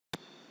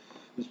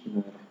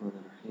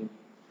Bismillahirrahmanirrahim.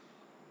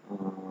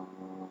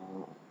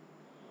 Uh,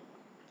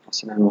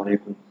 Assalamu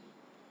alaikum,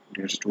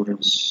 dear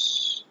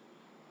students.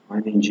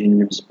 I'm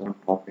engineering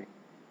topic,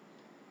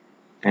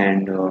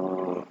 and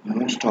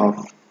most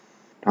of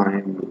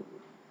time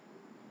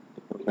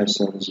the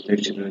professors,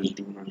 lecturers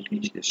do not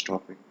teach this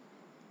topic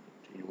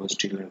at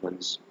university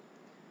levels.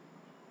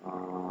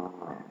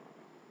 Uh,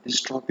 this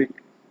topic,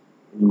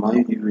 in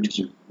my view, it is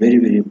a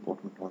very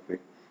important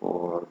topic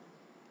for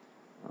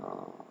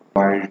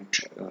but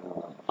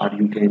or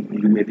you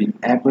may be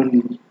able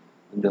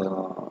the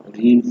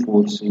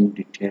reinforcing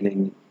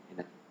detailing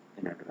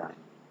in a drawing.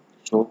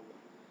 So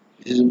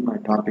this is my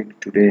topic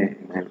today,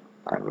 and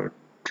I will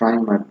try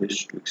my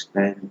best to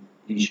explain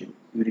each and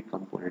every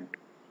component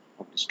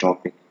of this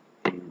topic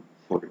in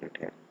full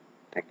detail.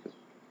 Thank you.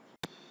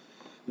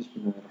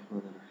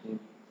 Bismillahirrahmanirrahim.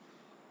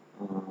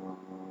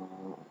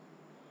 Uh,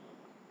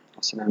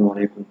 Assalamu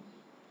alaikum,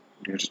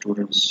 dear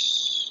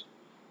students.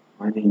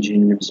 I'm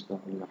engineer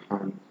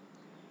Khan,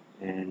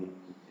 and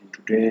in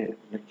today's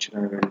lecture I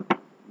will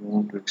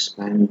want to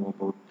explain you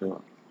about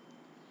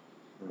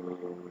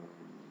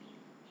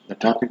the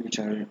topic which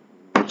I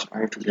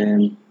today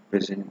am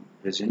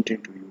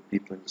presenting to you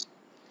people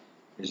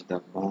is the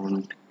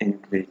bond,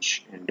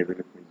 anchorage, and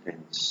development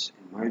lengths.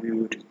 In my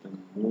view, it is the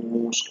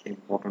most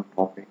important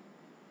topic,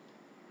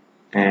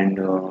 and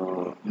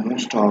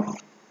most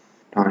of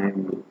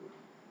time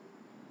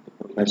the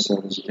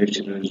professors,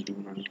 lecturers do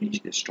not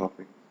teach this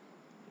topic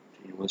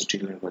at university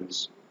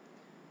levels.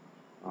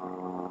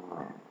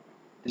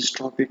 This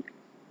topic,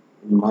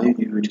 in my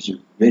view, it is a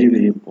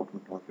very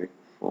important topic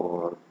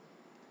for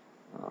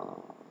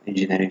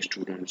engineering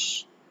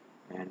students,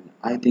 and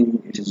I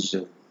think it is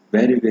a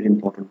very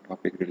important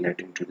topic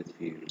relating to the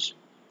fields,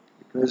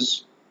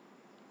 because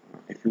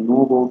if you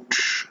know about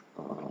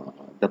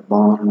the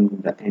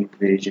bond, the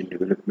anchorage, and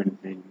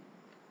development link,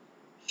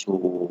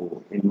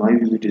 so in my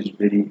view, it is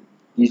very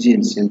easy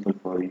and simple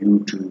for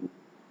you to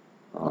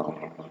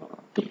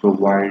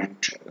provide,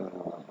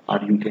 or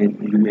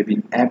you may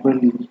be able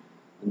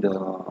the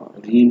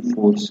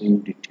reinforcing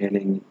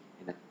detailing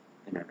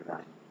in a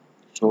drawing.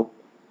 So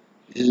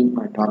this is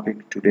my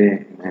topic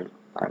today, and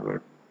I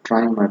will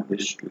try my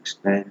best to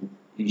explain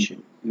each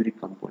and every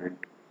component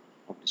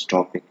of this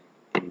topic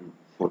in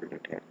full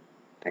detail.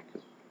 Thank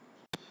you.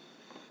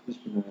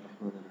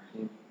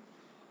 Bismillahirrahmanirrahim.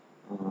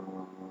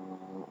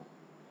 Uh,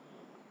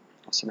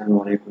 Assalamu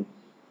alaikum,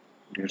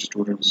 dear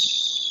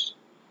students.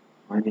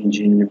 I'm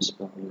engineer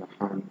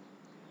Khan,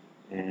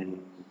 and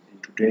in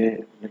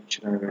today's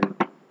lecture I will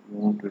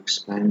want to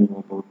explain you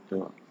about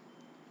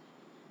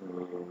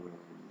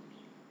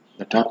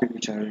the topic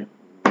which I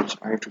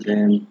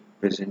today am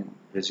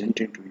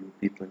presenting to you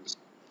people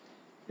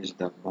is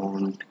the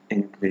bond,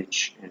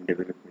 anchorage, and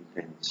development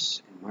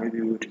lengths. In my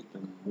view, it is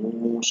the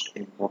most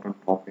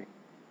important topic,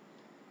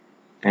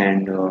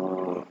 and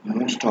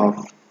most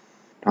of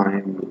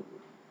time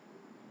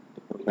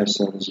the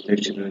professors,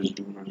 lecturers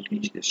do not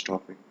teach this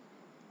topic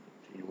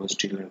at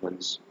university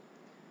levels.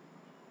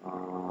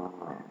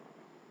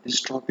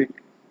 This topic,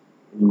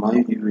 in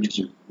my view, it is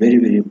a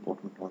very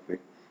important topic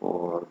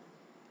for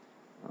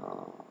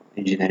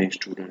engineering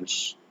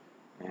students,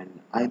 and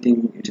I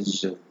think it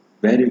is a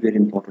very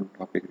important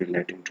topic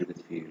relating to the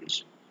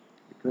fields,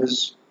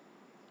 because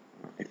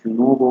if you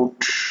know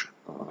about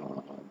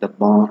the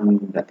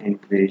bond, the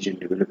anchorage, and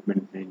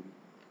development link,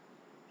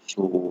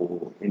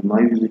 so in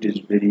my view, it is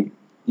very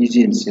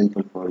easy and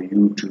simple for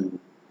you to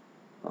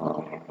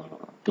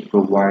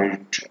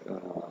provide,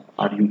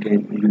 or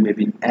you may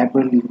be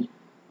able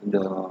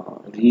the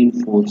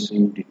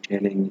reinforcing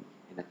detailing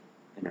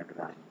in a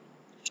drawing.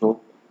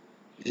 So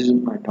this is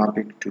my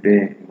topic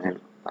today, and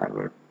I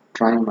will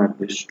try my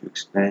best to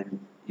explain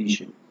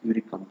each and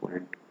every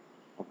component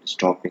of this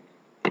topic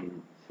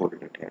in full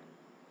detail.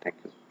 Thank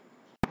you.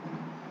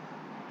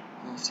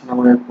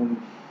 Assalamu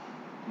alaikum,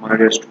 my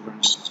dear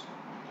students.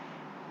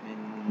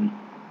 In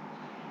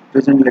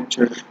present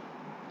lecture,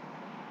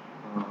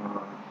 uh,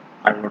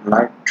 I would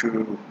like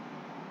to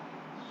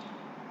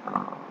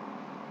uh,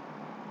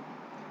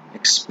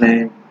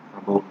 explain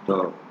about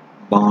the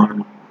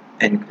bond,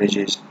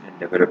 anchorages, and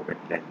development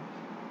length.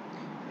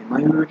 In my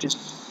view, it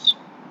is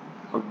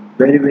a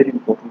very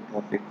important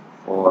topic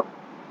for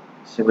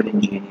civil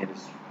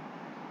engineers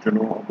to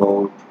know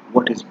about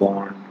what is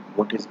bond,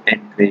 what is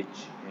anchorage,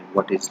 and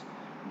what is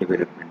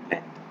development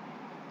length.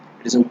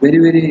 It is a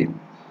very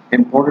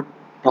important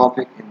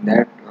topic in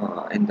that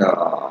in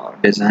the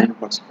design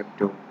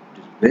perspective.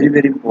 It is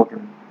very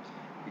important,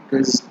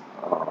 because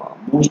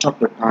most of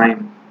the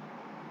time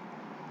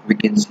we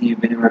can see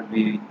whenever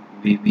we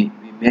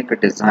make a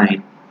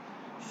design.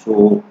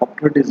 So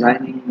after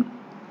designing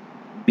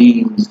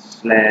beams,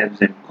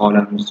 slabs, and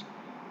columns,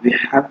 we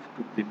have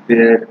to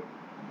prepare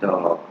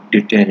the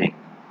detailing.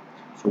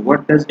 So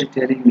what does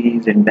detailing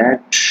means? In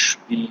that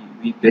we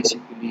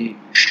basically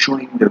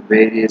showing the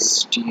various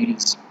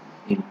steels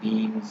in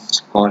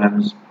beams,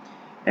 columns,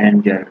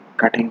 and their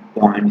cutting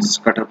points,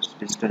 cut-off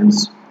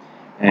distance,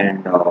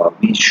 and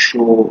we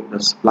show the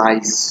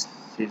splices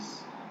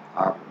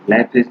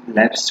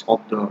lapse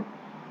of the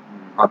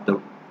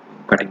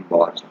cutting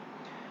bars.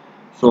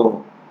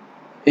 So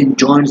in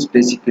joints,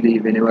 basically,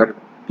 whenever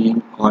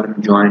beam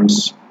column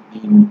joints,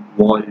 beam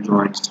wall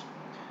joints,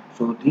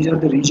 so these are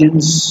the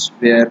regions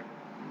where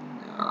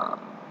uh,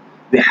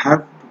 we have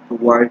to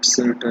provide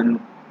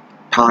certain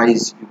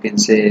ties, you can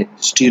say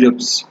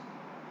stirrups,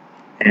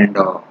 and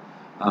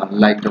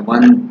like the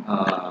one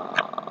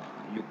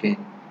you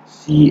can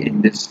see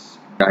in this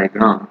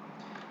diagram,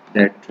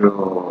 that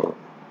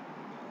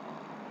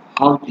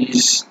how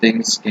these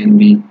things can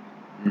be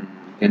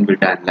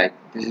done. Like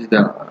this is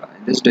the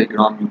in this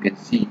diagram you can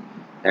see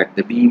that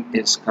the beam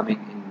is coming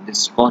in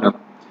this column,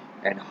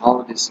 and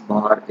how this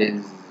bar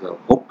is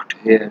hooked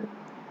here,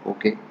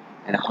 okay,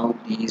 and how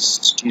these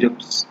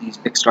stirrups, these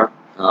extra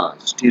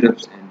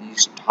stirrups and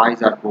these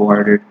ties are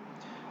provided.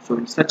 So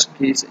in such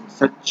case, in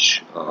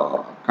such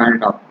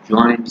kind of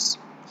joints,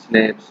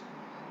 slabs,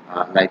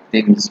 like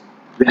things,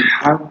 we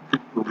have to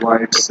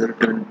provide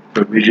certain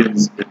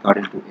provisions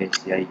according to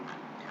ACI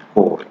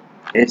code.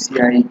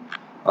 ACI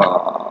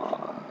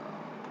uh,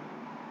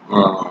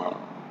 uh,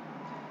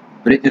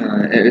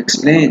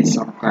 explains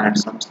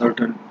some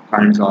certain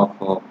kinds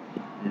of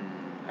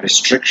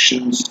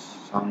restrictions,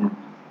 some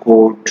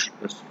code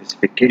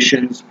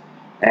specifications,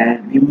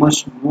 and we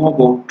must know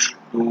about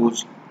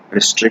those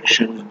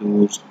restrictions,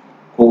 those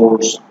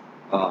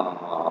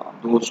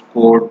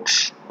code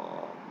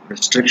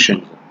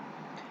restrictions,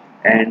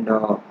 and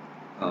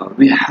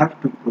we have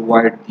to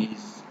provide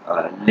these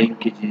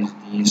linkages,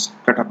 these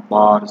cut-up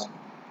bars,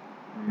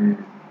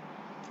 mm,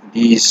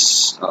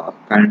 these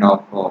kind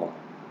of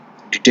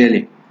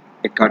detailing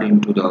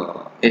according to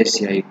the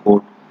ACI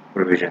code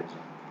provisions.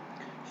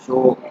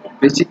 So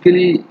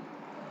basically,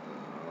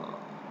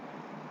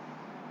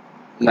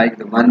 like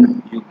the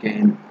one you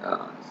can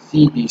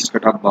see these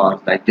cut-up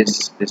bars like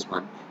this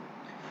one.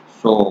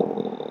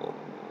 So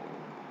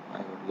I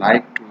would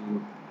like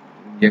to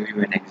give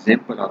you an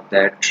example of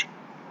that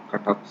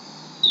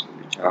cut-ups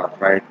which are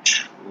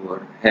right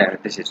over here.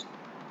 This is,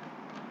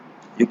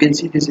 you can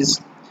see this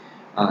is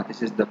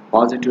the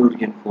positive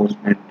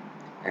reinforcement,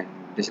 and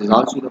this is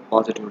also the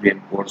positive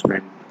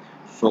reinforcement.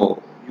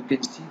 So you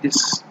can see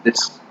this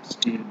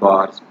steel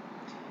bars,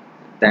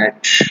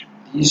 that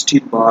these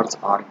steel bars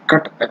are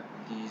cut at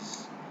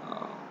these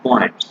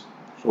points.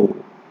 So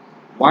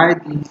why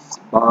these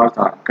bars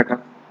are cut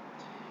up,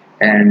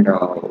 and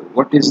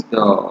what is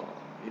the,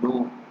 you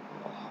know,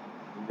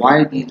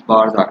 why these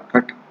bars are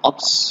cut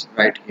ups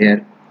right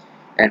here,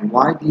 and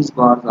why these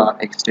bars are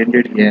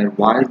extended here,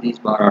 why these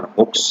bars are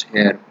hooks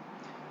here,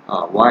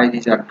 why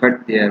these are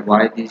cut there,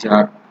 why these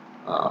are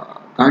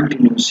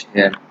continuous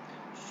here.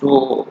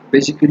 So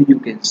basically you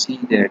can see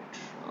that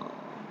uh,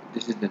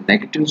 this is the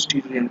negative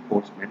steel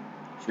reinforcement.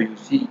 So you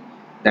see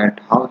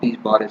that how these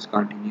bar is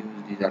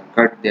continuous, these are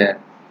cut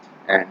there,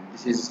 and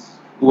this is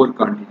over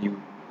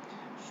continued.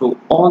 So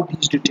all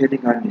these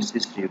detailing are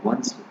necessary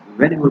once,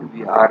 whenever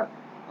we are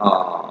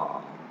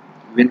uh,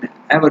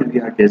 whenever we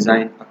are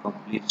designing a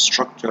complete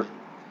structure,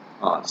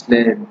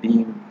 slab,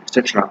 beam,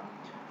 etc.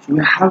 So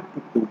you have to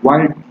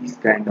provide these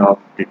kind of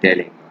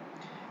detailing.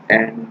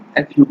 And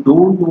if you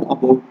don't know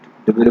about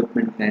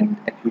development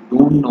length, if you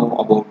don't know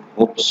about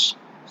hooks,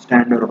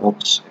 standard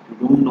hooks, if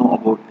you don't know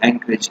about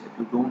anchorage, if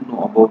you don't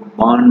know about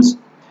bonds,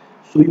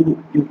 so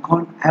you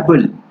can't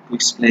able to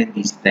explain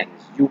these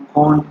things. You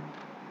can't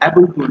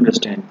able to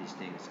understand these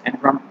things. And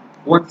from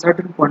one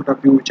certain point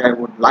of view, which I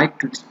would like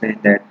to explain,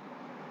 that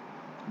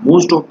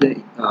most of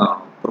the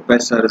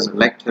professors,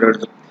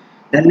 lecturers,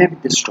 they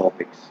left these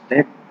topics.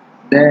 They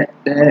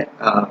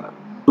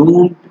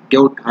don't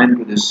give time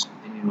to this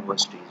in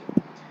universities.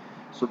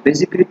 So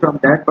basically, from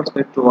that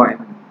perspective,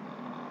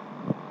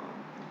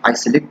 I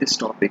select this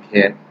topic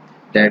here,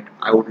 that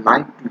I would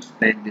like to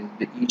explain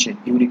each and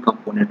every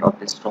component of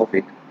this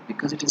topic,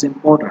 because it is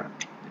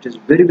important. It is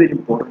very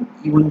important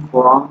even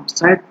from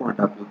side point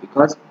of view,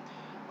 because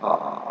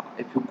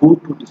if you go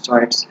to the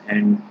sites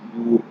and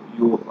you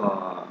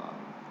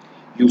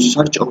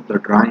search out the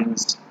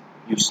drawings,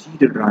 you see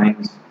the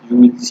drawings, you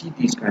will see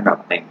these kind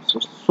of things.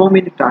 So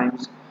many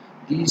times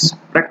these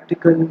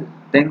practical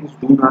things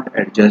do not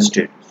adjust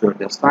it. So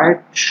the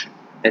site,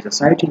 as a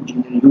site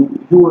engineer,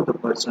 you are the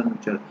person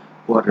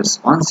who are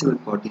responsible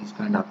for these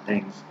kind of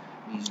things,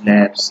 these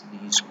labs,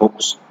 these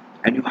hooks,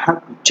 and you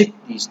have to check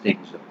these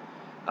things,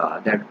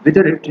 that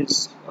whether it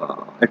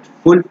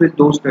fulfill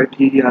those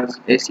criteria,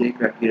 ACA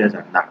criteria,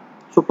 or not.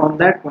 So from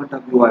that point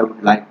of view, I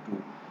would like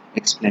to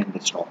explain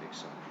this topic,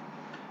 sir.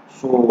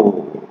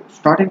 So,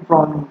 starting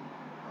from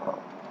uh,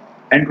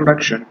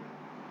 introduction,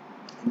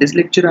 in this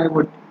lecture I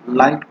would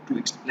like to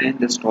explain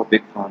this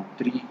topic from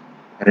three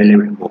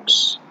relevant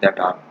books that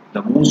are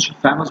the most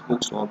famous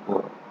books of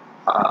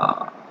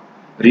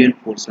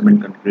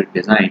reinforcement concrete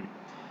design.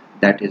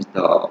 That is,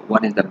 the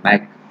one is the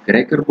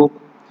McGregor book,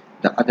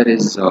 the other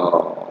is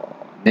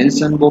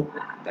Nelson book,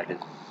 that is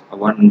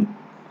one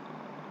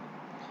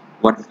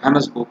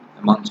famous book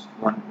amongst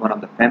one of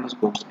the famous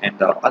books, and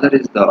the other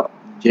is the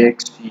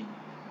JXC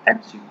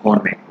MC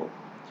Cormac book.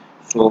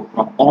 So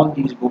from all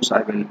these books,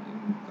 I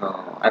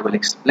will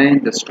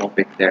explain this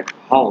topic, that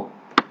how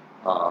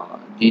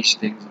these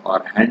things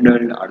are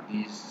handled, or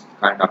these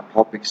kind of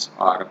topics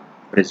are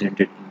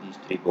presented in these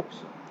three books.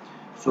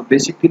 So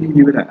basically,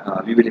 we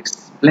will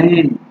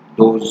explain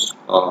those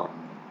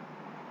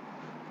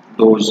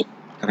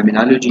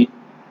terminology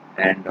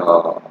and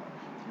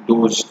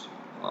those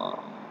uh,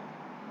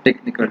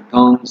 technical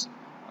terms.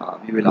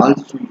 We will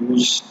also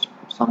use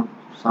some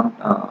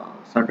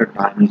certain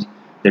times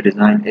the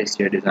design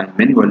ACI design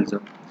manuals.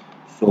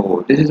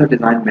 So this is a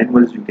design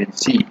manuals. You can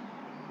see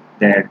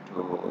that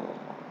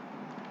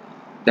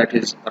that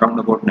is around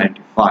about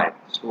 95.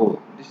 So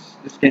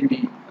this can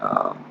be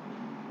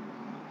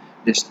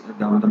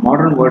the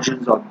modern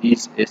versions of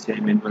these ACI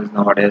manuals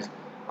nowadays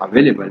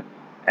available,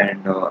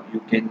 and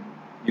you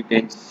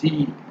can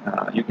see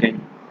you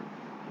can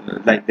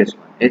like this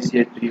one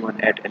ACI 31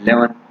 at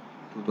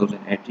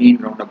 2018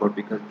 roundabout,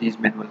 because these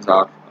manuals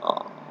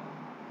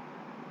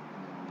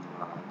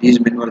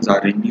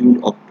are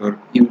renewed after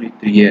every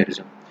 3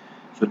 years.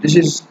 So this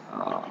is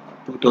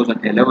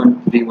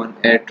 2011 31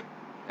 at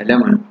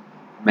 11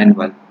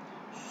 manual.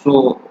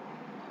 So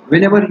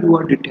whenever you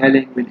are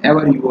detailing,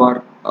 whenever you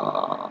are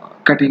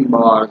cutting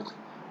bars,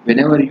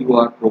 whenever you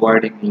are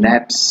providing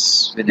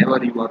laps,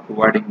 whenever you are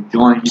providing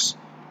joints,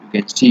 you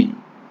can see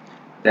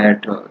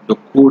that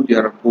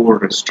there are four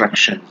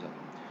restrictions.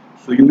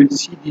 So you will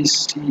see these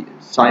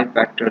psi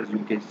factors, you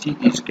can see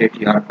these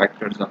KTR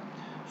factors.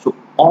 So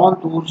all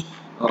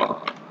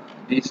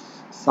these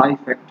psi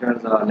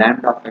factors,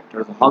 lambda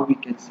factors, how we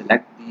can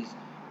select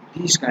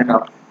these kind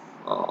of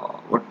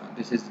what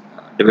this is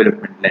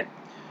development length.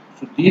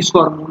 So these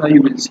formula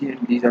you will see,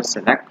 and these are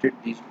selected.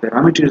 These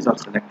parameters are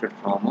selected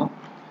from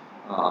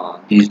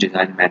these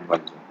design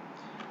manuals.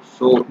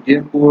 So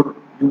therefore,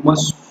 you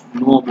must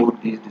know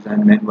about these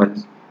design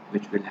manuals,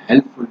 which will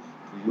helpful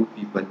to you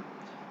people,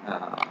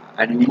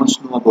 and you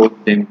must know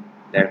about them,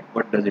 that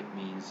what does it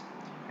means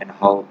and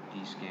how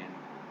these can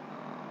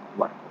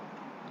work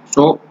out.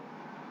 So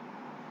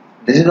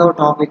this is our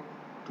topic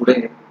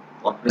today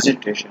for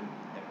presentation.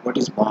 That what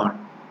is bond,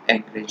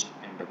 anchorage,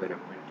 and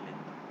development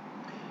length.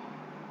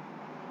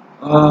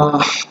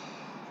 Uh,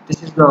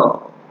 this is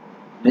the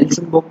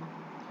Nelson book,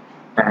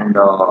 and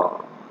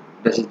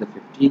this is the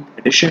 15th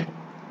edition,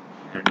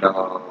 and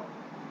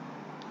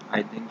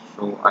I think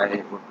so.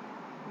 I would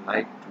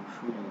like to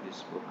show you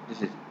this book.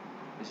 This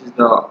is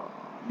the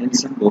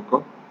Nielsen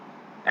book,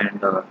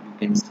 and you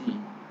can see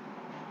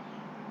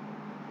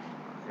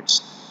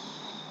it's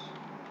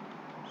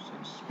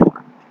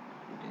smart.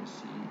 You can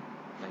see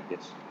like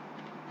this.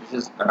 This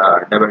is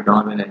David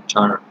Donwell and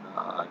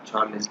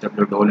Charles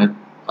W. Dolan,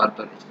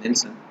 Arthur H.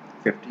 Nielsen,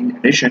 15th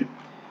edition,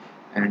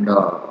 and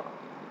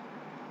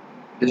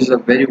this is a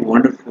very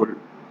wonderful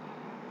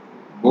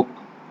book,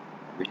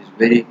 which is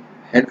very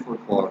helpful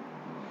for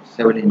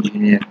civil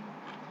engineer,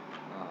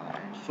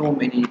 and so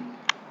many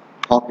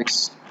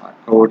topics are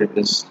covered in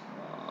this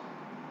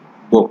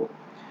book.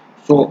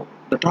 So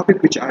the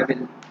topic which I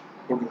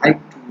would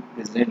like to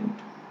present in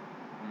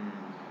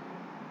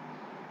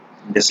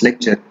this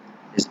lecture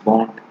is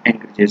bond,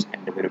 anchorages,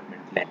 and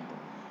development length.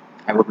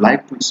 I would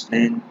like to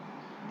explain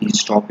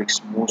these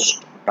topics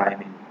most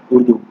time in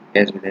Urdu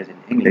as well as in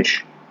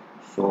English.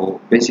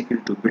 So basically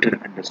to better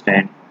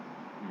understand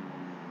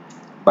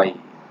by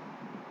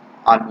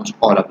almost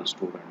all of the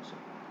students.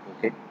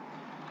 Okay.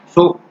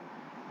 So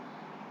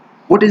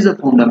what is the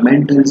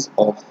fundamentals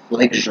of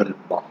flexural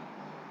bond?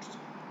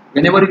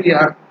 Whenever we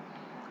are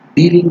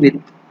dealing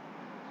with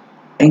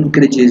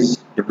anchorages,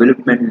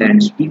 development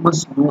lengths, we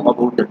must know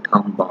about the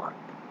term bond.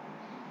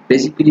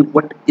 Basically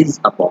what is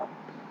a bond?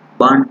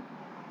 Bond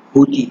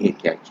होती है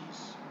क्या चीज,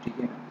 ठीक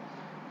है ना।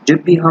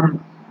 जब भी हम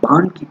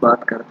बॉन्ड की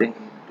बात करते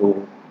हैं तो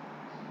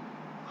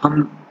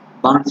हम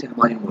बॉन्ड से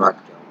हमारी मुराद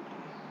क्या होती है।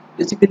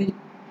 बेसिकली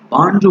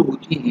बॉन्ड जो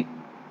होती है,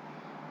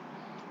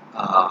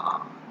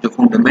 जो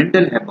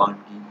फंडामेंटल है बॉन्ड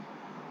की,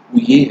 वो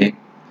ये है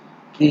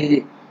कि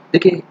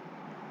देखिए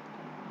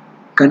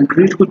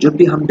कंक्रीट को जब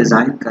भी हम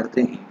डिज़ाइन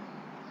करते हैं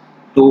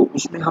तो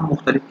उसमें हम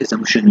मुख्तलिफ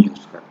एजम्पशन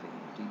यूज़ करते हैं,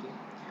 ठीक है।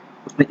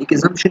 उसमें एक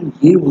एजम्पशन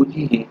ये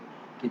होती है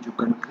कि जो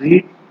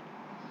कंक्रीट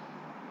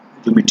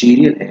जो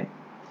मटेरियल है,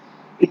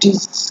 it is,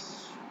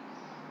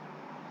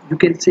 you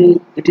can say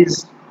it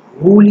is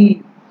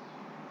wholly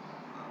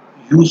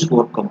used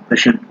for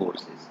compression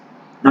forces,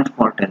 not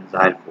for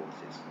tensile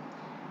forces,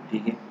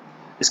 ठीक है।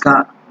 इसका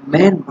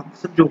मेन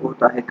मकसद जो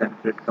होता है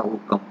कंक्रीट का, वो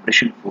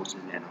कंप्रेशन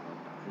फोर्सेस लेना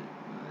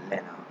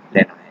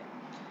है।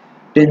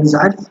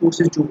 टेंसाइल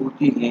फोर्सेस जो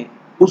होती हैं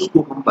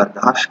उसको हम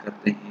बर्दाश्त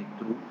करते हैं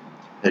थ्रू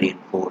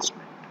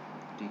रीइंफोर्समेंट,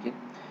 ठीक है।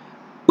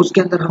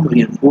 उसके अंदर हम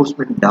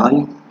रीइंफोर्समेंट डाल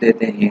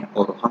देते हैं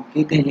और हम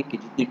कहते हैं कि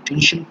जितनी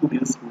टेंशन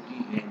प्रोड्यूस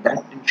होती है, that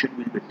tension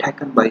will be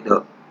taken by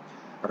the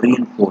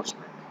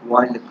reinforcement,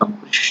 while the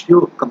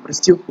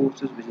compressive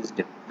forces which is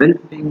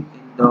developing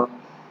in the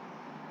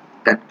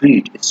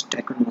concrete is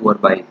taken over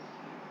by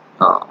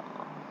uh,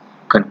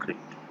 concrete.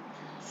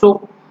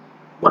 So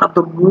one of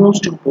the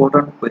most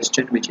important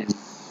question which is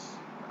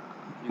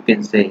you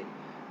can say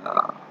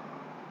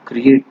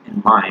create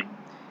in mind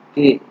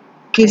कि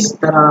किस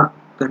तरह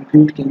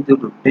concrete के अंदर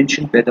जो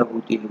tension पैदा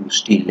होती है वो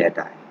स्टील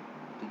लेता है,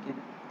 ठीक है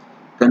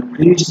ना।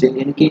 कंक्रीट से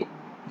यानी कि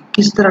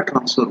किस तरह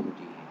ट्रांसफर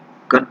होती है,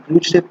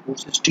 कंक्रीट से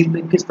फोर्स स्टील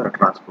में किस तरह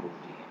ट्रांसफर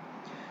होती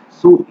है।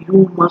 So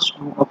you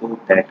must know about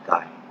that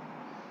guy,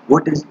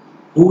 what is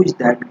who is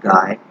that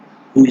guy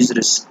who is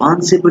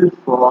responsible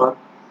for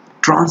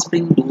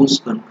transferring those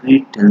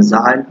concrete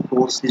tensile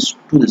forces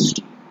to the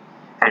steel,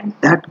 and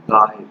that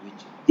guy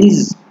which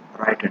is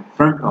right in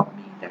front of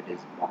me, that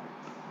is bond,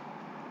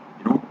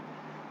 you know।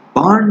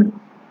 bond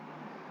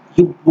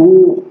ये वो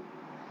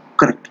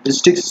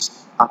characteristics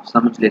आप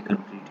समझ ले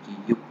concrete की,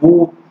 ये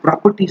वो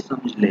property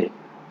समझ ले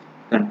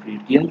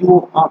कंक्रीट की, या जो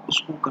आप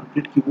उसको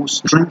कंक्रीट की वो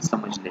स्ट्रेंथ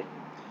समझ ले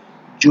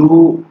जो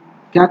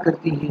क्या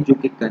करती हैं, जो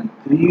कि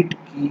कंक्रीट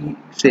की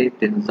से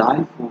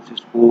टेंसाइल फोर्सेस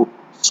को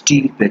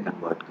स्टील पे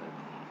कन्वर्ट करती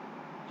है,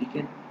 ठीक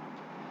है।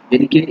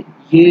 यानी कि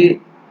ये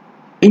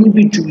इन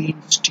बिटवीन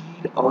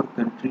स्टील और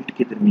कंक्रीट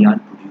के दरमियान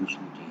प्रोड्यूस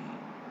होती है,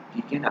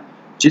 ठीक है ना।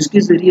 जिसके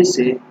जरिए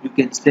से यू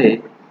कैन से,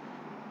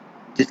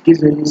 जिसके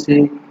जरिए से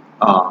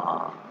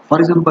फॉर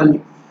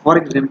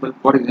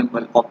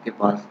एग्जांपल आपके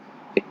पास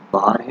एक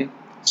बार है,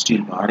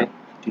 स्टील बार है,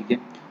 ठीक है,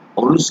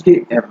 और उसके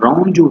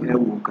अराउंड जो है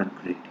वो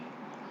कंक्रीट है,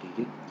 ठीक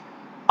है।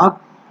 अब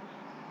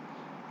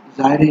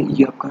जाहिर है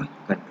ये आपका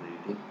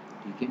कंक्रीट है,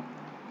 ठीक है।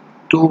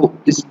 तो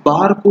इस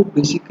बार को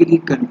बेसिकली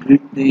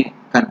कंक्रीट ने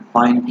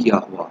कन्फाइन किया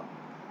हुआ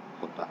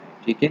होता है,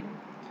 ठीक है।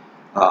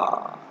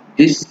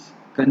 This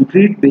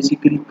concrete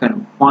basically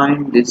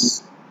confine this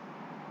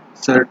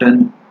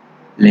certain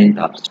length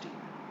of steel.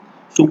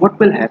 So what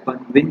will happen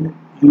when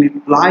you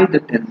apply the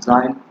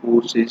tensile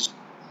forces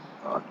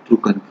to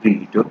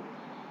concrete?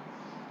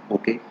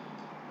 Okay,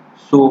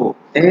 so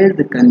as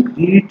the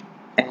concrete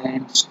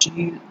and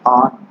steel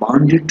are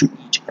bonded to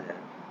each other,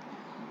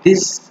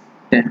 this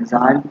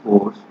tensile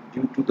force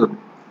due to the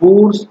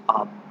force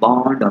of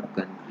bond of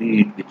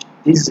concrete which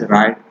is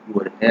right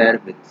over here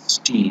with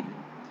steel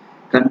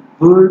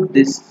convert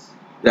this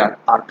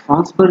or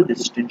transfer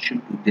this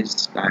tension to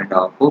this kind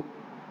of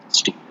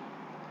steel.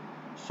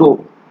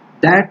 So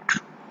that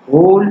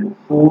whole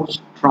force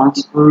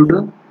transferred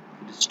to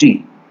the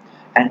steel,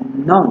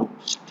 and now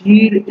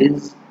steel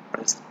is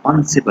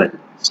responsible.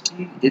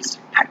 Steel is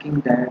taking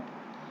that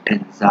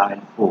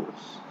tensile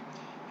force,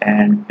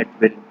 and it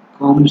will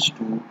comes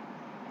to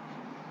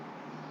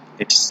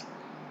its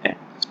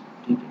end.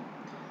 ठीक है।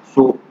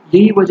 सो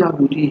यही वजह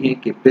होती है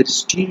कि फिर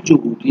steel जो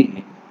होती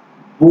है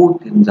वो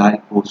टेंसाइल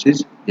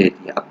फोर्सेस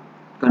देती है। अब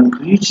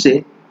कंक्रीट से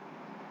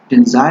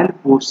टेंसाइल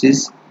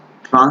फोर्सेस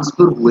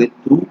ट्रांसफर हुए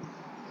थ्रू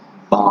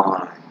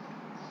बॉन्ड,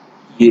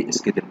 ये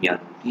इसके दरमियान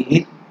होती है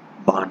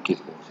बॉन्ड की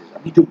फोर्सेस।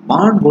 अभी जो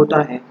बॉन्ड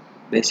होता है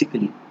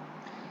बेसिकली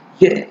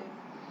ये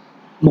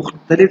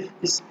मुख्तलिफ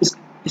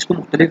इसको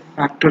मुख्तलिफ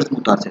फैक्टर्स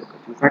मुतासर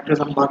करते हैं,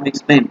 फैक्टर्स हम बाद में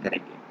एक्सप्लेन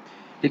करेंगे।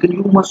 लेकिन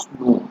यू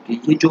मस्ट नो कि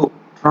ये जो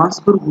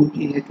ट्रांसफर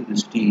होती है टू द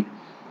स्टील,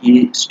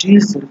 ये स्टील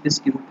सरफेस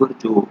के ऊपर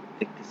जो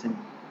एक किस्म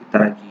की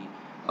तरह की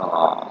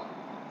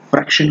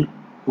फ्रैक्शन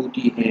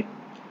होती है,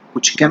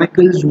 कुछ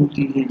केमिकल्स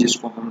होती हैं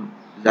जिसको हम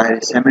ज़ाहिर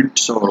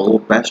सीमेंट्स और वो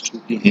पेस्ट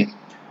होती हैं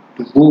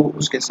तो वो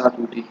उसके साथ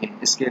होती है।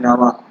 इसके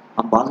अलावा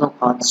हम बाज़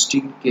औक़ात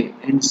स्टील के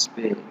एंड्स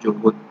पे जो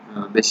वो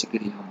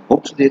बेसिकली हम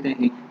हुक्स देते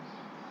हैं,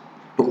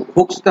 तो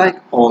हुक्स का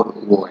एक और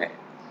वो है,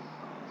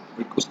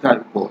 एक उसका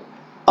एक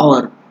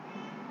और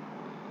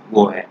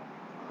वो है,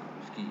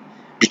 उसकी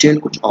डिटेल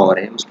कुछ और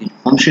है, उसकी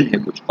फंक्शन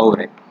है कुछ और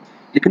है।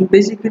 लेकिन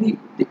बेसिकली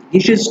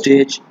इनिशियल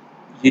स्टेज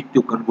ये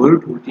जो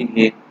कन्वर्ट होती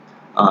है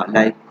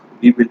like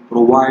we will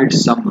provide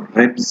some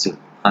ribs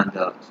on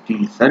the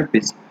steel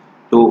surface,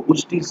 तो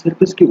उस स्टील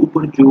सरफेस के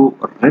ऊपर जो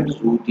रिब्स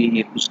होती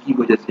हैं उसकी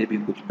वजह से भी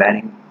कुछ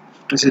बेरिंग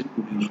स्ट्रेसेस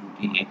प्रोड्यूस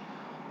होती हैं,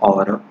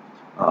 और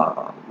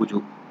वो जो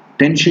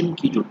टेंशन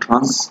की जो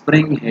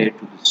ट्रांसफरिंग है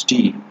टू द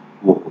स्टील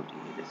वो होती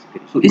है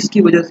बेसिकली। सो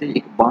इसकी वजह से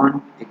एक बॉन्ड,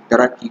 एक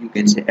तरह की you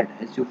can say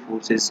adhesive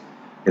forces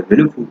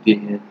develop होती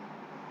है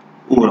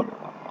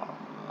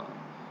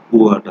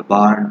over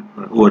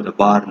the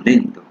bar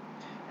length,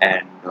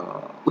 and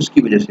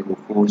उसकी वजह से वो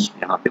फोर्स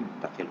यहाँ पे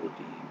मुंतकिल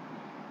होती है।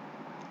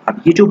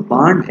 अब ये जो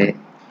बॉन्ड है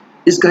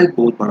इसका एक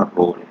बहुत बड़ा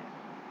रोल है,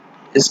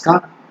 इसका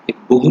एक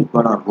बहुत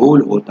बड़ा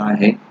रोल होता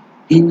है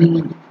इन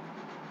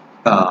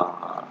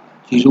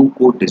चीज़ों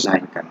को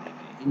डिज़ाइन करने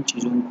में, इन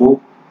चीज़ों को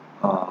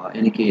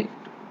यानी कि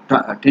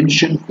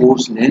टेंशन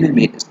फोर्स लेने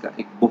में इसका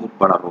एक बहुत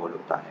बड़ा रोल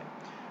होता है।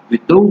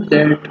 विदाउट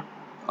दैट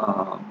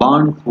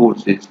बॉन्ड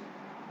फोर्सेस,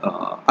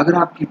 अगर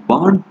आपकी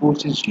बॉन्ड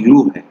फोर्सेस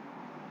जीरो है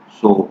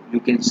सो यू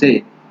कैन से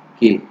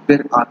कि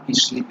फिर आपकी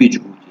स्लीपेज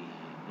होती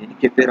है, यानी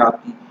कि फिर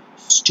आपकी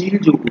स्टील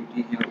जो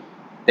होती है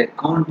they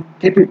can't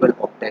capable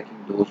of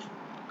taking those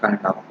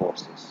kind of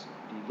forces,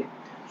 ठीक है।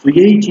 सो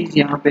यही चीज़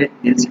यहाँ पे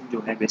निल्सन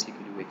जो है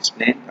बेसिकली वो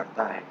एक्सप्लेन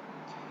करता है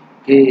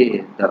कि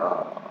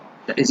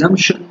द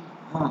assumption,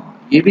 हाँ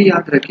ये भी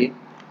याद रखे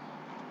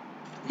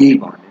यही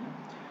बात है ना,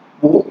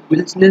 वो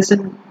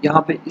निल्सन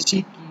यहाँ पे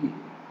इसी की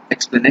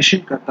एक्सप्लेनेशन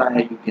करता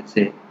है। You can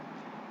say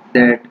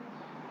that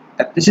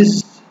this is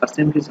a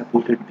simply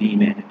supported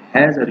beam and it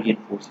has a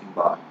reinforcing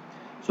bar.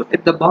 So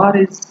if the bar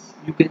is,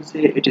 you can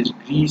say it is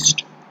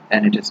greased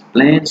and it is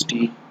plain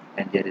steel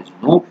and there is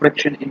no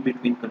friction in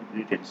between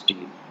concrete and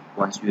steel.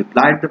 Once you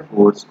apply the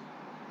force,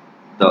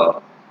 the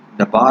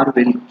the bar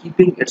will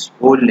keeping its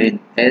whole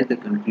length as the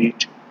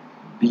concrete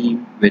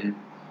beam will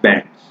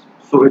bend,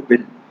 so it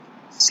will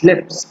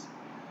slips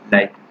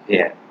like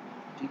here,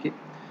 ठीक है.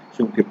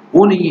 So क्योंकि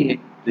वो नहीं है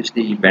तो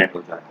इसलिए ये band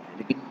हो जाता है.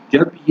 लेकिन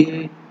जब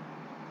ये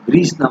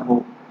ग्रीस ना हो,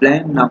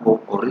 प्लान ना हो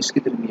और इसके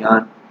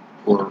दरमियान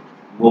और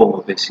वो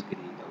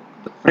basically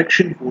the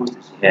friction force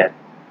is here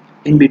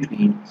in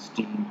between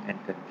steel and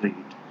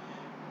concrete,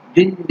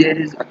 then there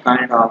is a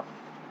kind of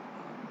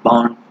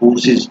bound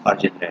forces are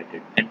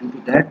generated, and due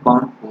to that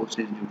bound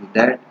forces, due to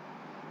that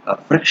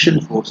friction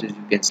forces,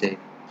 you can say,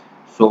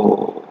 so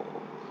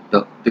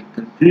the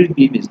concrete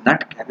beam is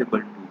not capable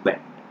to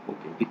bend,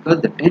 okay,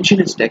 because the tension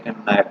is taken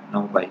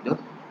now by the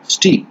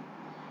steel.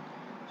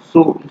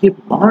 So ये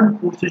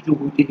bond forces जो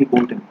होती है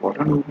बहुत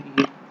important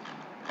होती है,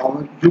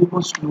 और you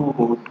must know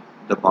about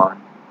the bond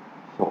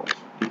force,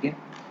 ठीक है.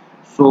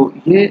 So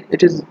ये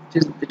it is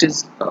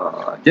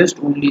just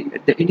only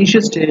at the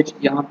initial stage.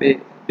 यहाँ पे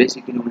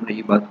basically उन्होंने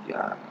ये बात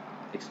क्या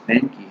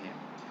explain की है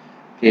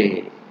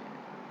कि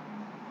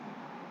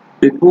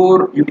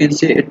before, you can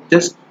say, it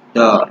just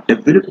the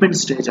development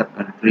stage of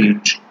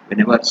concrete,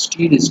 whenever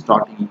steel is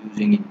starting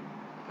using in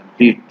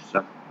concrete,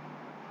 so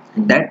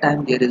in that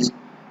time there is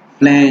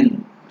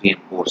plain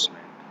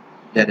reinforcement,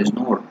 there is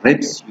no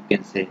ribs, you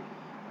can say,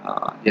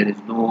 there is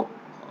no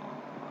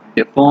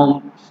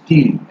deformed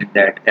steel in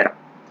that era.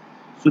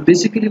 So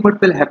basically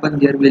what will happen,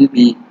 there will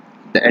be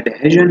the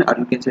adhesion, or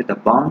you can say the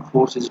bound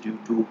forces due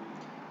to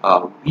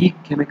weak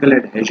chemical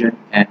adhesion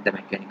and the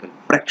mechanical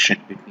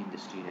friction between the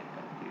steel and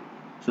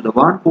concrete. So the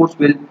bond force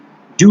will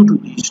due to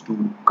these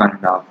two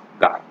kind of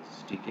guys.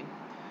 Okay?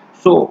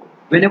 So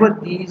whenever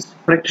these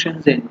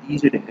frictions and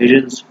these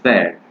adhesions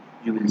fail,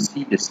 you will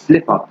see the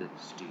slip of the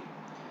steel.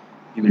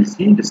 You will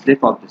see the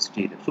slip of the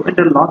steel. So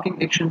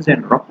interlocking actions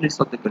and roughness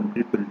of the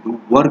concrete will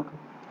do work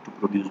to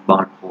produce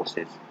bond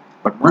forces.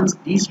 But once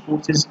these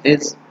forces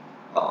is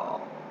uh,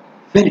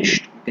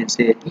 finished, you can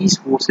say these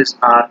forces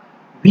are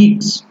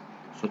weak.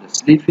 So the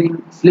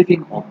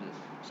slipping of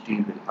the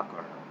steel will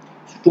occur.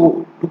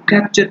 So to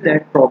capture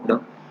that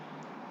problem,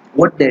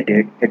 what they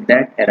did at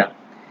that era,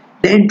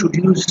 they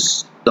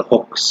introduced the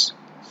hooks.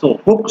 So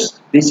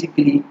hooks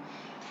basically,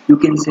 you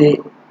can say,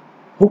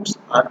 hooks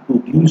are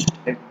produced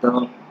at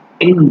the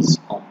ends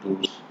uh,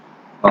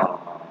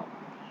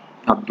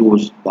 of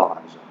those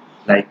bars,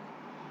 like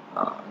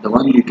the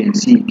one you can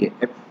see. Okay,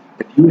 if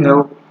you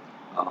have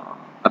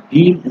a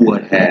beam over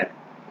here,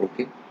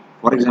 okay,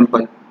 for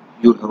example,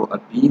 you have a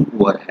beam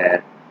over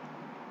here,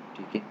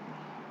 okay,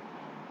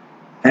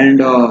 and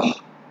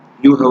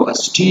you have a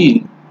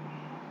steel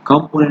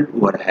component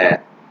over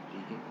here,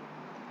 okay.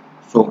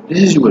 So this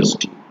is your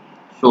steel.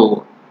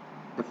 So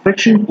the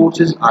friction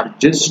forces are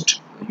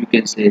just, you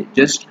can say,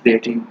 just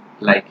creating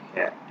like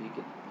here,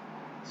 okay.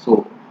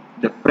 So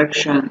the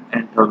friction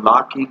and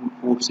interlocking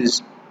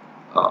forces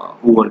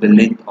over the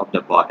length of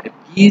the bar. If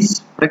these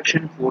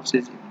friction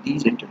forces, if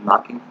these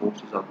interlocking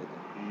forces of the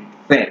concrete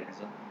fails,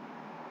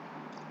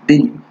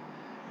 then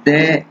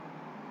they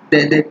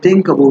they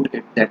think about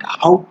it, that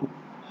how to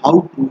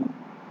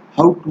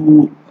how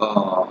to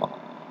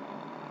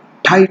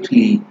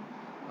tightly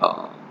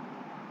uh,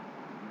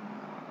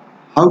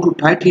 how to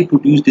tightly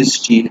produce this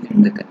steel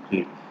in the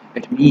concrete.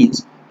 It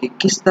means कि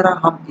किस तरह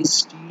हम इस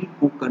steel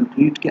को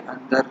concrete के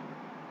अंदर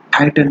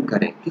Titan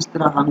करें, किस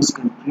तरह हम इस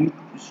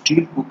कंक्रीट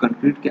स्टील को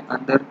कंक्रीट के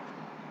अंदर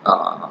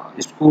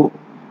इसको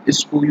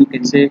इसको यू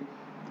कैन से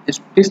इस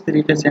किस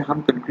तरीके से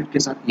हम कंक्रीट के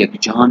साथ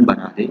यकजान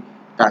बना दें,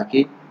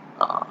 ताकि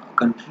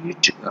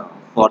concrete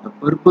for the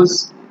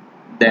purpose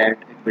that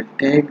it will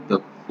take the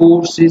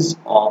forces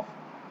of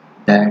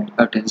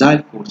that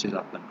tensile forces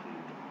of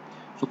concrete.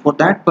 So for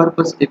that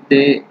purpose,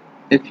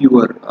 if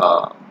your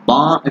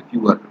if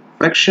your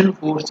friction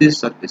forces,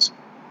 surface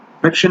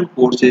friction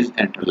forces,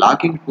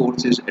 interlocking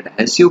forces,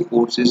 adhesive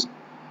forces,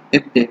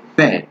 if they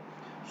fail,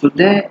 so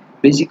they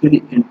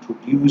basically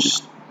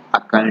introduce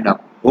a kind of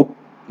hook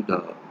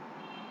to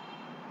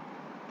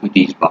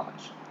these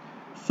bars.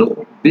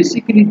 So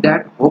basically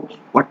that hooks,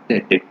 what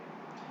they did,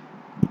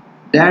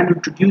 they are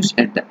introduced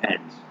at the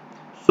ends.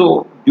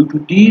 So due to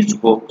these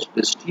hooks,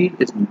 the steel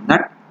is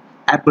not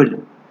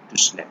able to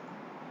slip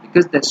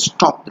because they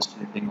stop the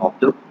slipping of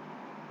the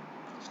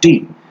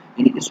steel.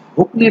 यानी इस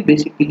hook ने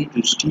basically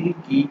जो steel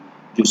की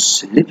जो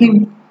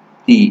slipping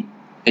थी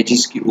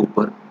edges के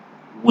ऊपर,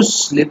 उस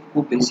स्लिप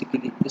को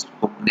बेसिकली इस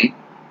हुक ने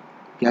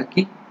क्या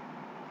की,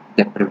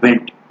 they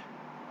prevent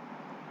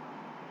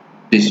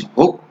this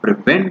hook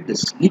prevent the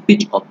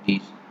slippage of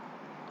these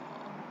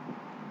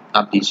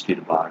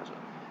steel bars,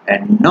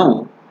 and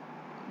now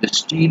the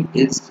steel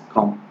is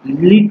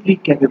completely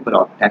capable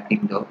of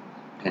tackling the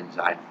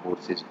tensile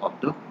forces of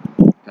the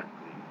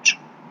concrete.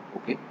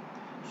 Okay,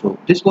 so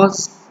this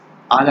was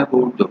all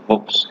about the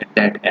hooks at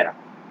that era.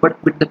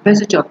 But with the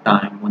passage of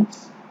time,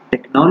 once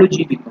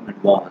technology become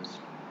advanced,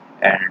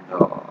 and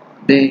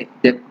they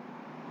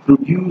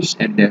produce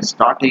and they're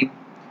starting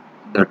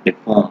the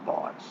deform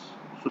bars.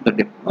 So the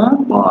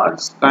deformed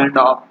bars, kind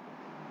of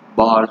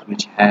bars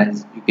which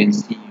has, you can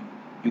see,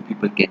 you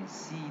people can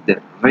see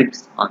the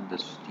ribs on the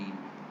steel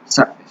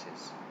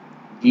surfaces.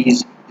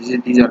 These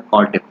are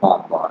called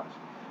deformed bars.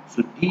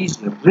 So these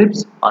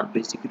ribs are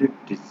basically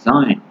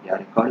designed, they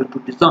are according to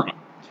design.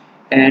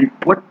 And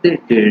what they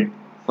did,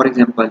 for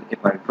example,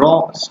 if I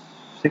draw a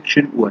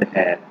section over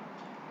here,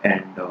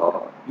 and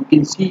you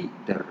can see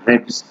the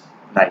ribs,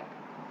 like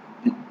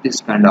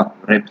this kind of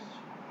ribs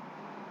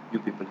you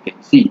people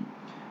can see.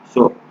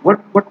 So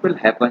what will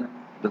happen?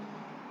 The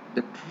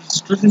the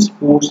stresses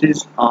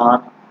forces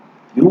are,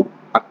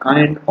 a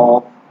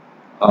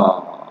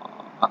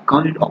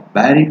kind of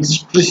bearing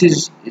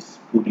stresses is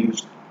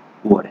produced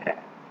over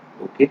here.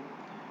 Okay,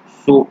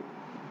 so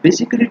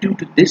basically due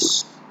to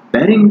this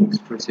bearing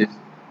stresses,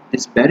 the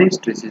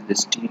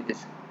steel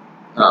is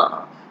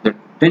the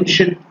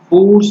tension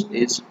force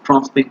is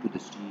transferring to the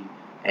steel,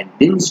 and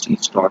then steel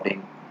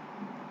starting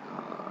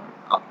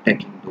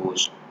taking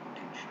those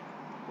tension.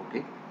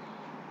 Okay,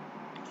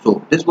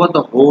 so this was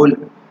the whole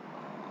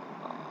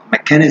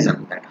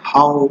mechanism, that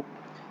how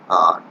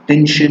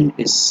tension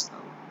is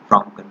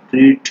from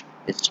concrete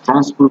is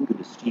transferred to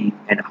the steel,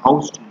 and how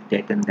steel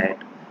taken that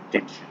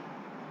tension,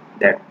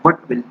 that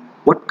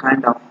what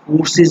kind of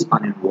forces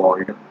are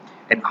involved,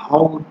 and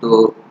how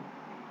the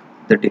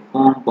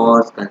deformed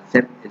bars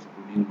concept is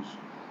produced,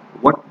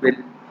 what will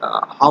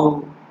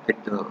how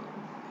at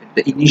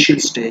the initial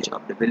stage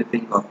of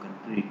developing of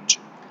concrete,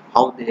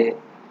 how they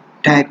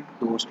tag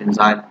those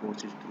tensile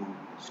forces through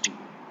steel.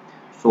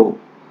 So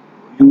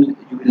you will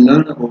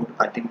learn about,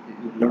 I think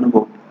you will learn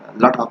about a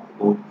lot of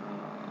about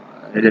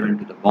relevant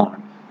to the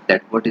bond,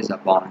 that what is a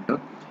bond,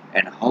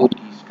 and how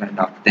these kind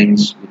of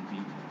things will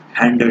be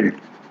handled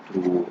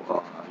through,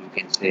 you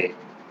can say,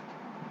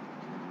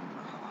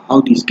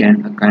 how these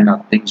kind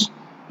of things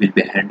will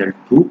be handled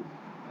through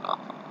uh,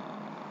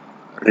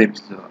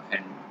 ribs,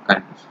 and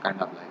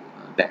kind of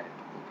like that.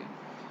 Okay,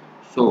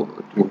 so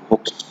through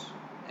hooks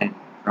and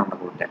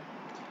roundabout that.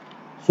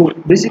 So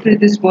basically,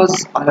 this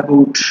was all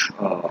about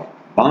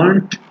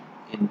bond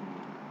in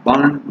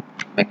bond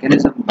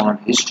mechanism, bond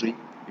history,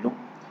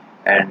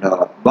 and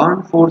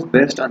bond force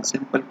based on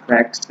simple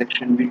crack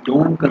section. We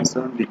don't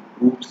concern with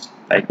proofs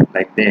like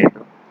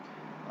that.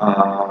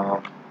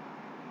 Uh,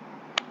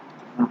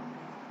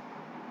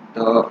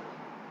 the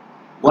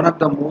one of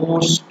the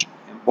most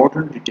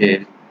important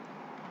detail,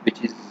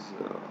 which is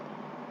uh,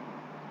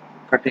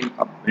 cutting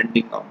up,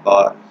 bending up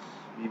bars.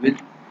 We will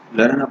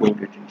learn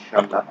about it,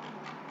 inshallah.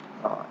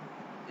 Uh,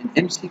 in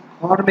MC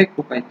Cormac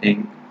book, I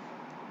think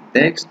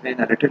they explain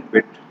a little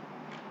bit.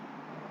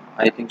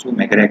 I think so,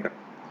 McGregor.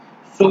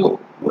 So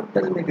what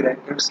does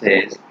McGregor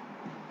says?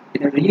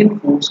 In a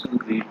reinforced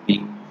concrete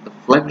beam, the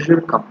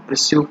flexure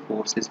compressive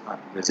forces are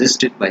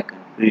resisted by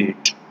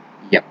concrete.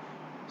 Yep,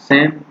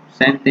 same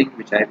thing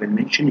which I will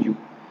mention you.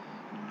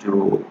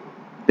 जो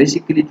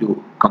basically जो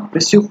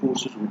compressive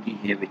forces होती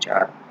हैं, which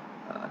are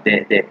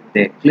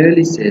they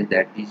clearly say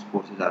that these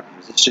forces are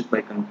resisted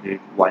by concrete,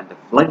 while the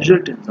flexure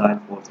tensile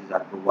forces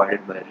are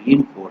provided by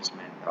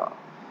reinforcement.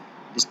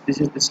 This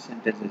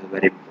sentence is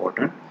very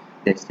important.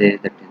 They say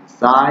the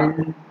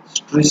tensile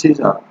stresses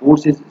or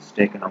forces is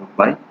taken out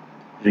by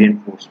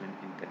reinforcement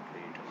in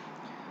concrete.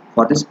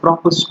 For this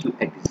purpose to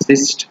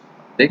exist,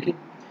 देखिए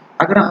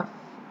अगर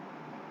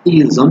आप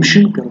ये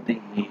assumption करते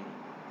हैं,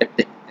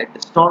 at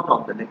the start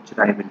of the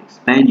lecture I will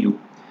explain you,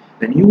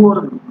 when you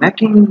are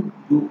making,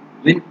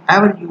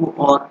 whenever you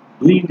are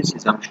doing this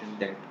assumption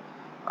that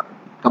uh,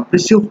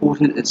 compressive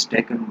forces is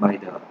taken by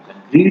the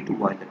concrete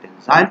while the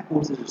tensile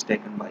forces is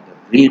taken by the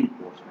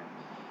reinforcement,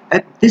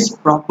 if this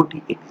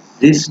property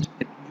exists,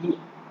 if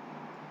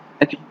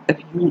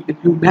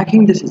you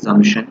making this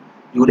assumption,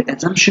 your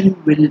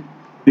assumption will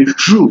be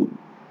true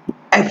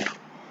if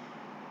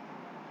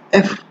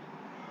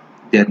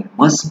there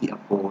must be a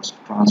force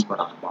transfer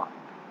of bond.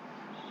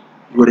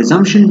 Your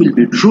assumption will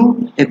be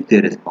true if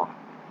there is bond.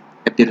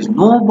 If there is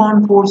no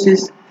bond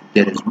forces, if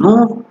there is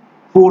no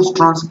force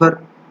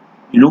transfer,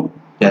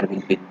 there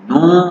will be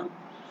no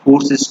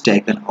forces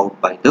taken out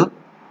by the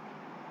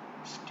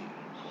steel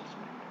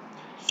reinforcement.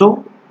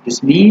 So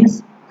this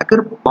means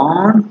अगर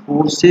bond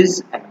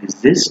forces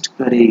exist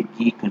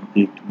करेगी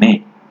concrete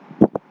में,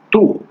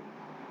 तो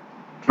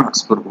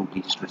transfer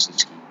होगी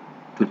stresses की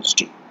to the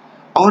steel,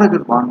 और अगर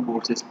bond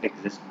forces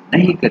exist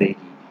नहीं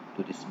करेगी,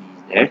 तो this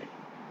means that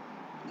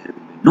there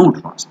will be no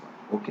transfer.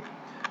 Okay,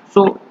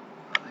 so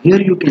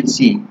here you can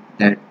see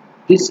that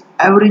this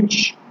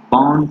average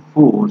bond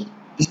force,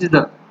 this is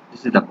the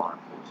bond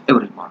force,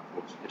 average bond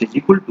force, it is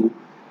equal to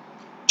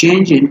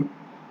change in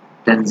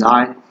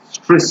tensile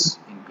stress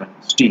in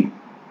steel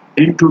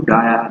into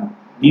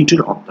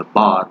diameter of the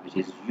bar which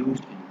is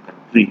used in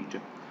concrete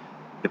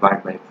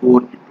divided by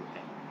 4 into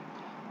n.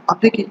 अब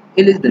देखिए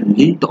L is the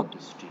length of the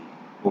steel.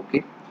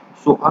 Okay,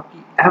 so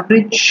आपकी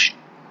average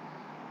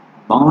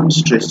bond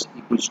stress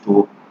equals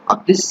to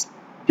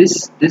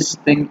this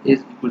thing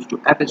is equals to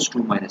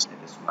fs2 minus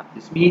fs1.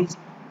 This means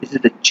this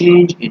is the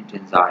change in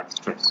tensile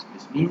stress.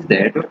 This means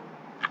that,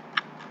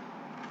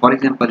 for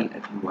example,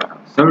 if you have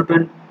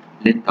certain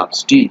length of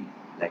steel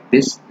like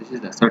this. This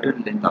is the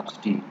certain length of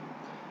steel.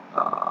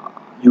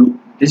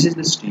 This is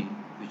the steel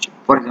which,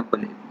 for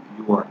example, if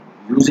you are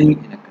using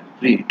in a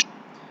concrete,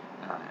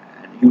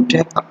 and you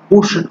take a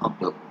portion of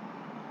the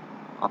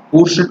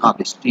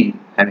steel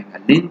having a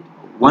length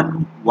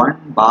one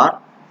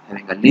bar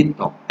having a length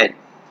of L.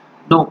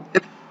 Now,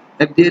 if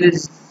there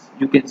is,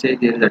 you can say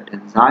there is a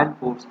tensile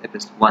force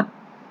Fs1.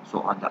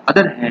 So on the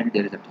other hand,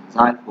 there is a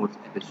tensile force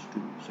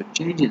Fs2. So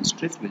change in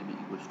stress will be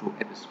equals to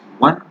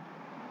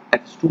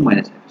Fs2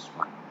 minus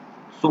Fs1.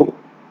 So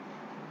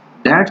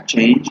that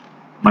change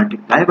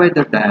multiplied by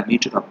the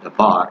diameter of the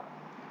bar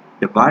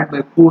divided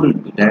by 4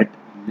 into that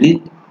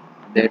length,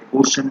 that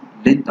portion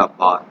length of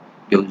bar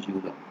gives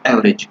you the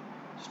average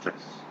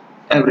stress,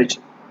 average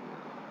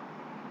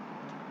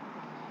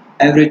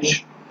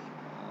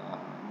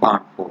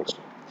bond force.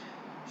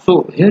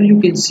 So here you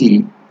can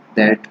see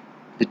that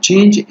the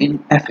change in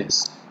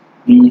Fs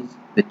means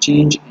the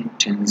change in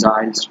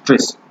tensile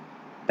stress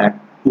that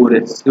over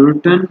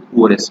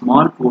a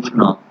small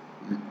portion of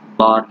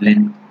bar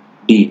length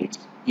dx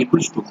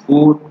equals to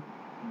 4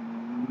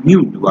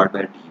 mu divided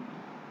by dv.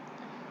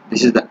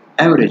 This is the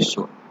average.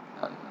 So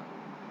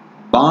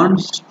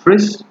bond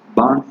stress,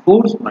 bond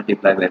force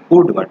multiplied by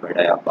 4 divided by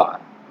dia bar.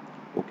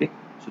 Okay,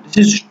 so this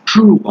is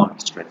true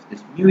bond stress.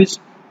 This mu is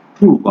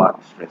true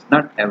bond stress,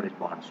 not average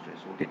bond stress.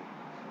 Okay,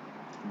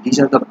 these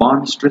are the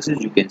bond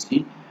stresses. You can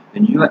see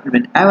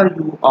whenever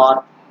you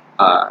are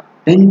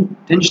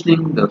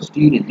tensioning the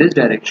steel in this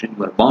direction,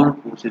 your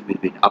bond forces will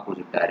be in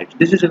opposite direction.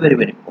 This is a very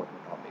important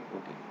topic.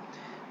 Okay,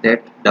 that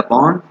the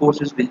bond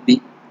forces will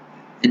be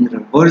in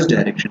reverse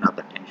direction of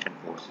the tension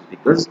forces,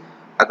 because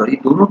अगर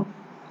ये दोनों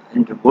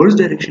in reverse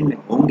direction में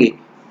होंगे,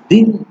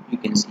 then you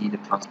can see the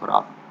transfer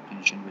of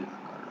tension will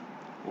occur.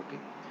 Okay.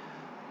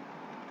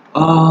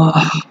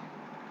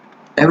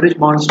 Average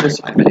bond stress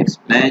I will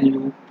explain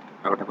you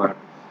whatever.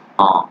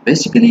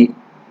 Basically,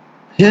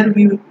 here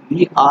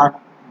we are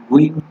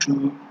going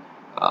to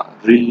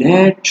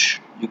relate,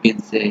 you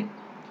can say,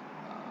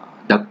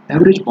 the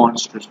average bond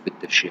stress with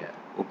the shear.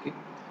 Okay,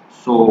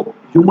 so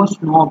you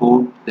must know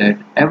about that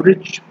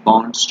average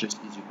bond stress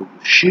is equal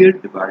to shear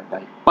divided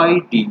by pi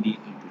dv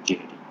into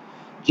jd.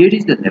 jd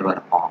is the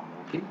lever arm.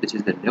 Okay, this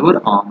is the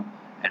lever arm,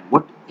 and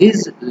what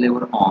is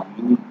lever arm?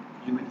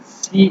 You will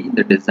see in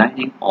the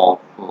designing of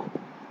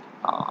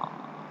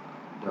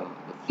the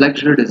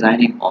flexural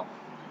designing of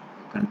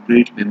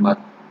concrete member.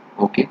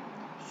 Okay,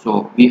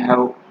 so we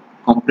have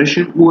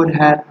compression over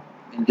here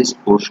in this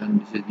portion.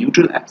 This is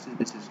neutral axis,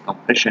 this is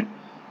compression,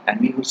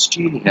 and we have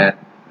steel here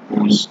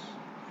whose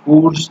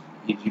force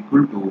is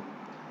equal to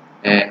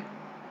a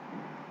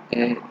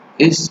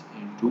S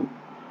into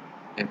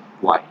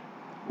Fy.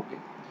 Okay,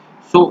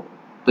 so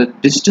the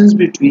distance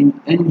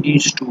between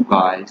these two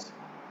guys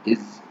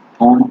is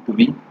found to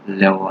be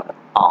lever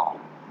arm,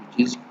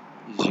 which is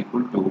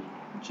equal to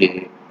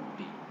JD.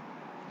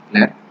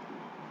 Clear?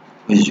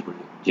 Which is equal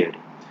to JD.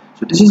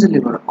 So this is a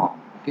lever arm.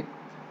 Okay,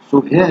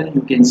 so here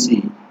you can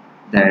see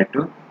that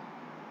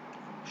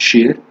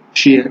shear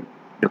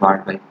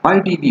divided by pi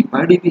dv.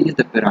 Pi dv is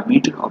the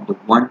parameter of the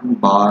one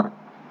bar.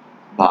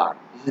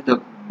 This is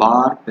the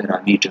bar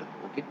parameter.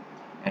 Okay,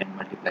 and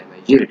multiplied by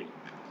JD.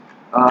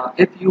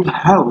 If you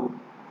have,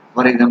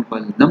 for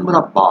example, number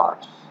of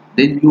bars,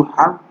 then you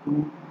have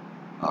to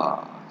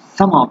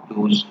sum of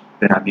those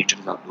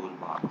parameters of those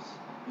bars.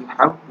 You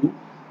have to,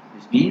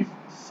 this means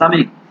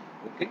summing.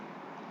 Okay,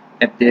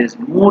 if there is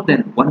more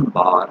than one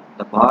bar,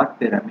 the bar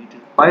parameter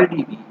pi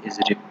dv is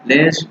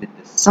replaced with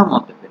the sum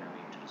of the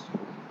parameters.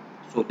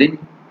 So then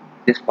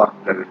this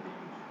formula will be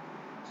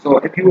used. So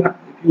if you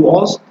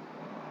ask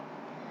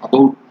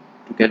about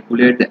to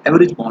calculate the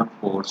average bond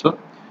force,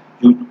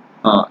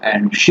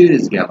 and shear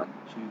is given,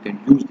 so you can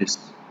use this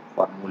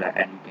formula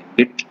and you can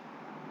get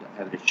the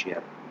average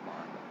shear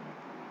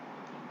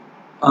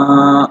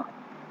bond.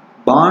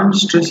 Bond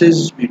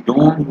stresses, we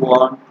don't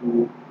want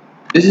to,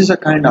 this is a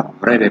kind of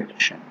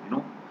repetition, you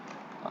know.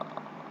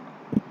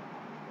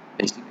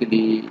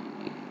 Basically,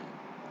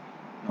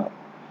 no,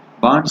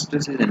 bond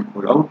stresses and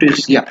pullout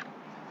is, yeah.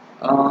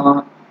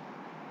 I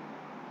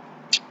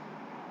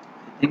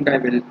think I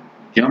will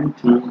jump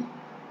to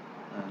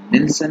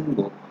Nielsen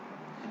book.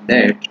 In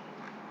that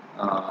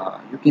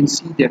you can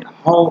see that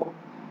how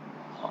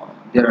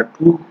there are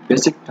two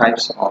basic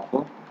types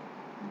of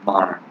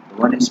bond.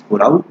 One is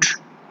pull-out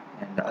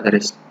and the other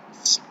is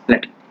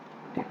splitting.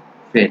 Okay,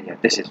 failure.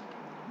 This is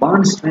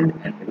bond strength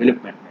and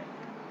development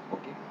method.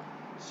 Okay,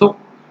 so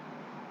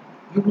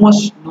you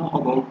must know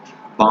about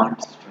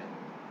bond strength.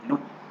 You know,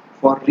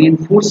 for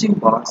reinforcing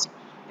bars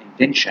in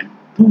tension,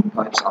 two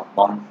types of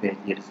bond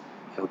failures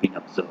have been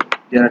observed.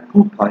 There are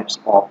two types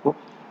of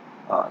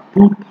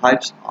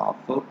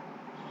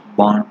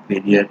bond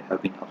failure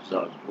have been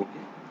observed.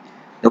 Okay,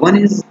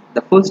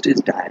 the first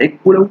is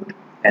direct pull-out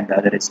and the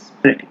other is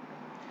splitting.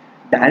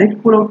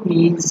 Direct pull-out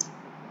means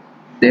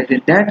that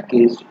in that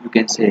case you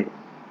can say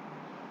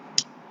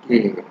कि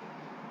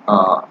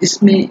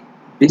इसमें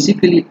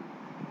basically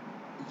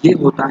ये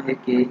होता है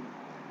कि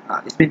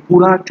इसमें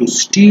पूरा जो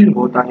steel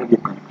होता है वो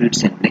कंक्रीट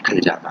से निकल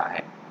जाता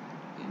है.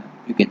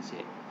 you can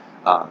say,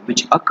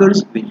 which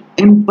occurs when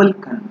ample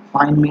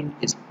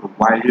confinement is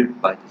provided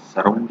by the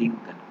surrounding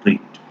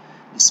concrete.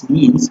 This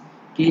means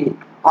कि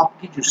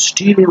आपकी जो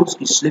स्टील है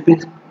उसकी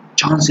स्लिपेज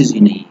चांसेस ही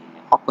नहीं है.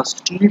 आपका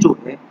स्टील जो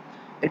है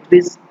इट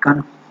इज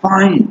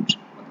कन्फाइंड.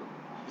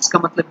 इसका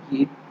मतलब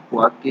ये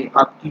हुआ कि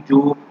आपकी जो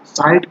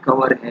साइड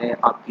कवर है,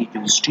 आपकी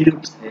जो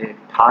स्टील्स है,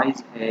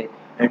 थाइज है,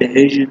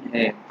 एडहेजन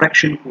है,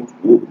 फ्रैक्शन फोर्स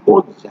वो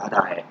बहुत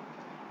ज़्यादा है,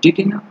 ठीक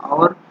है ना.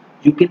 और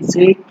you can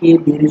say कि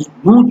there is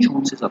no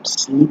chances of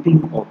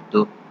slipping of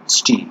the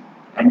steel,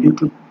 and due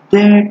to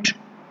that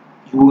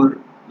your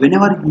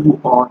whenever you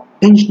are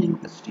tensioning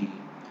the steel,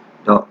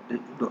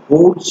 the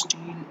whole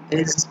steel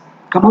is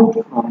come out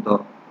from the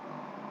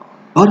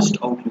burst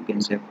out, you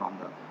can say, from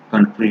the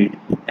concrete,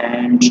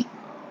 and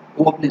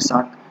वो अपने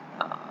साथ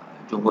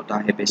जो होता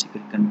है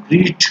basically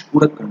concrete,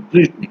 पूरा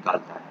concrete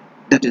निकालता है.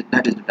 That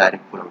is the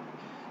direct pull out.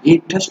 ये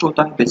टेस्ट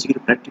होता है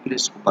बेसिकली प्रैक्टिकली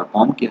इसको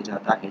परफॉर्म किया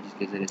जाता है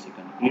जिसके जरिए से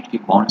कंक्रीट की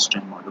बॉन्ड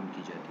स्ट्रेंथ मालूम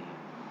की जाती है.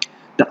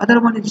 The other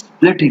one is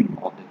splitting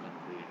of the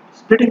concrete.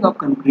 Splitting of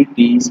concrete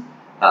means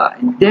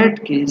in that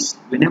case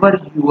whenever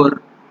your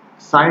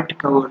side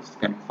covers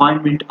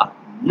confinement are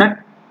not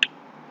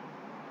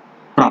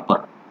proper,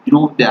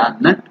 they are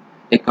not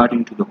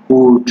according to the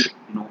code,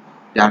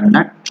 they are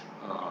not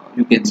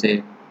you can say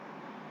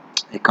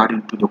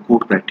according to the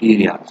code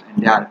criteria,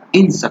 and they are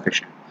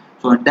insufficient.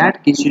 So in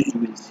that cases you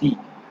will see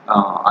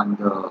on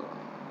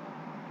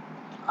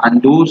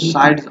those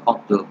sides of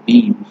the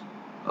beams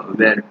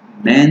where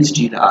main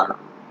steel are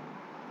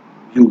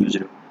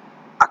used,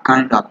 a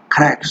kind of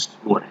cracks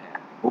over here.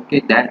 Okay,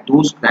 that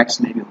those cracks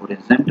may be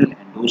horizontal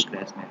and those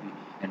cracks may be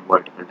in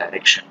vertical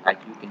direction, like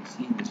you can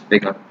see in this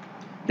figure,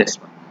 this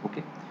one.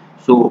 Okay,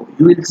 so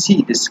you will see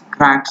these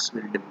cracks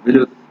will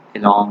develop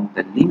along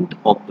the length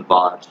of the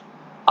bars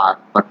are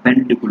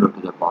perpendicular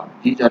to the bar.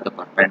 These are the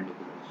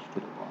perpendiculars to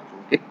the bars.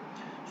 Okay,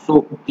 so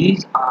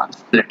these are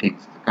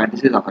splittings.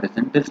 This is a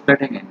horizontal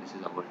splitting and this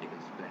is a vertical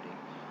splitting.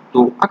 तो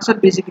अक्सर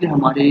basically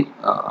हमारे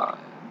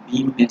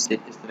beam में से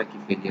इस तरह की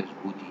failures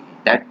होती है,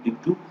 that due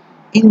to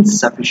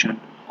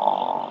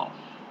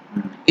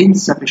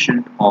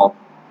insufficient of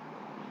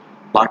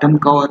bottom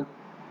cover,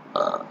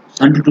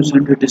 center to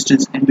center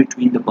distance in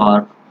between the bar.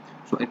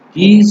 So if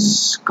these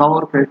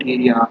cover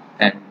criteria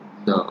and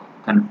the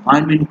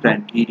confinement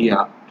criteria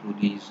to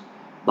these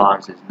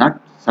bars is not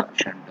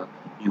sufficient,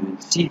 you will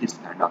see this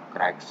kind of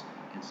cracks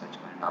in such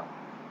kind of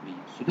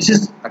beams. So this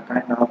is a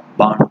kind of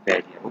bond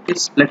failure. Okay,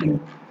 splitting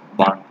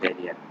bond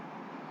failure.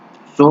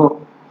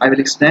 So I will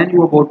explain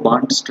you about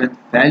bond strength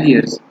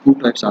failures. Two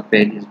types of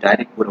failures: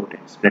 direct pull out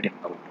and splitting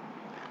out.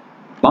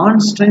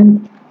 Bond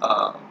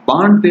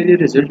failure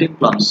resulting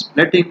from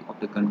splitting of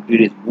the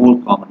concrete is more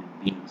common in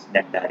beams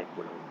than direct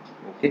pull out.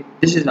 Okay,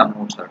 this is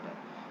more certain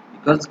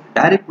because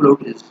direct pull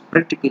out is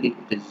practically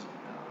it is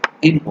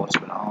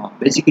impossible.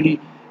 Basically,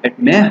 it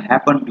may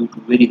happen due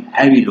to very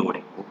heavy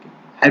loading. Okay,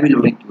 heavy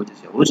loading की वजह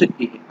से हो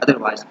सकती है.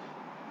 Otherwise,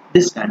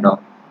 this kind of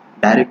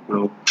direct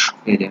pull out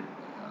failure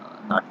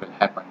not will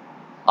happen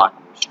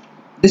almost.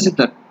 This is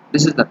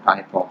the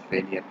type of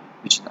failure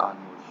which is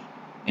almost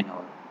in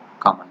our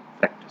common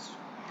practice.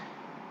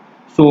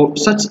 So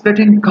such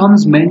splitting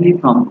comes mainly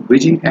from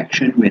wedging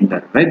action when the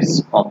ribs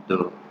of the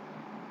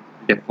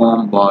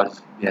deformed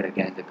bars wear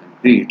against the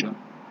concrete.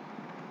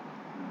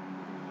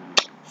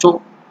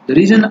 So the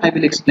reason I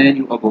will explain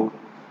you about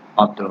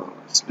of the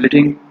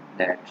splitting,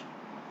 that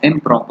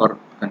improper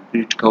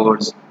concrete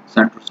covers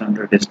center to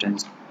center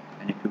distance,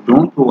 and if you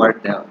don't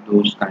provide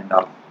those kind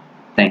of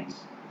things,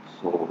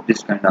 so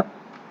this kind of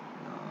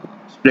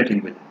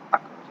splitting will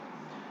occur.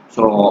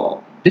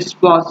 So this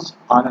was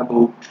all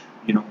about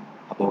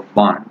about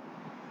bond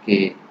के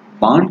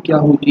bond क्या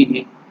होती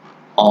है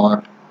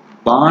और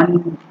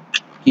bond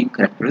की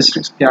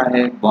characteristics क्या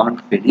है,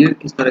 bond failure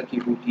किस तरह की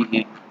होती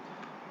है.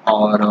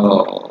 और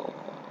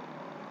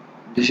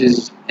this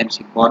is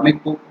MC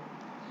Cormick book,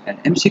 and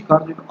MC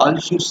Cormick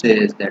also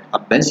says that a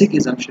basic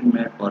assumption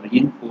made for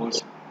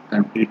reinforced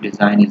concrete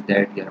design is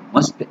that there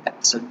must be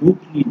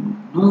absolutely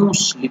no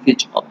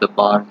slippage of the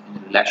bars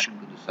in relation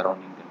to the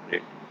surrounding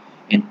concrete.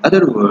 In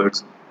other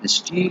words, the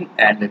steel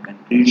and the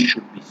concrete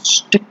should be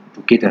stick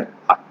together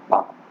at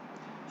bound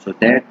so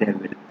that they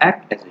will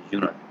act as a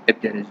unit.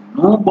 If there is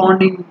no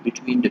bonding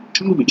between the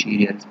two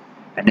materials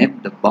and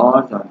if the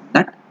bars are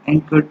not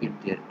anchored in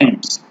their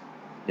ends,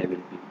 they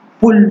will be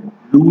pulled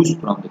loose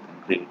from the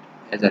concrete.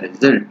 As a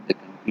result, the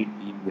concrete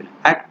beam will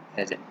act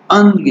as an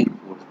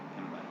unreinforced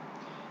member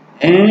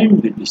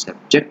and will be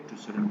subject to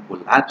sudden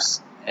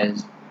collapse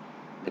as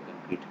the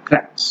concrete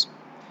cracks.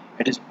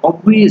 It is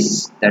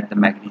obvious that the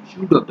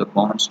magnitude of the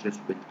bond stress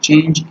will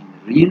change in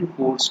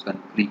reinforced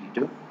concrete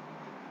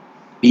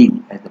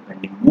beam as the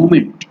bending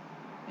moment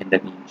in the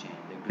beam change.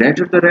 The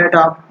greater the rate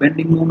of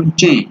bending moment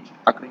change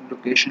occurring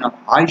location of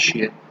high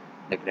shear,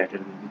 the greater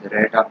will be the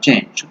rate of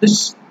change. So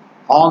this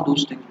all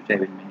those things which I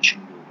will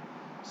mention you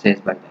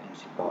says by the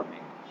MC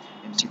Cormick.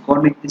 MC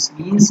Cormick, this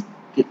means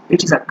that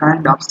it is a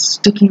kind of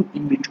sticking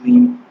in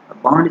between, a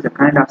bond is a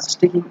kind of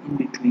sticking in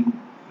between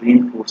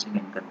reinforcing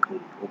and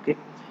concrete. Okay,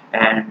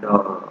 and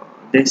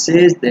they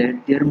says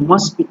that there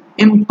must be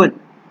ample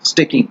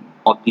sticking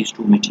of these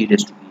two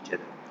materials to each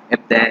other.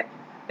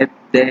 If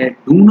they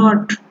do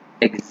not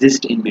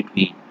exist in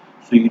between,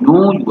 so you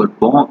know your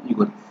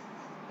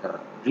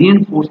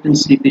reinforcement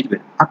slippage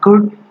will occur,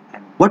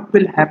 and what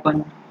will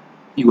happen?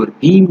 Your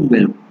beam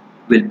will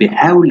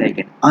behave like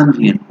an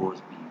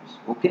unreinforced beams,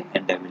 okay,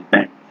 and they will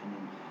bend.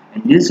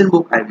 And in Nielsen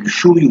book, I will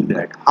show you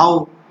that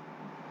how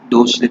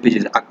those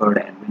slippages occurred,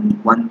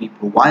 and once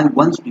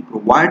we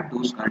provide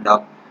those kind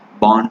of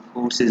bond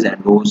forces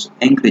and those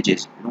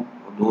anchorages,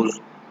 those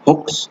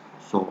hooks,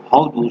 so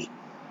how those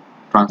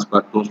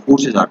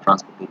forces are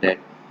transferred to that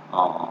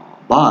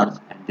bars,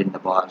 and then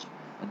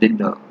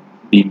the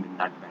beam will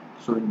not bend.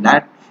 So in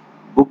that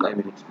book I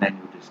will explain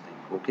you this thing,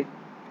 okay.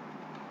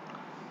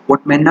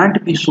 What may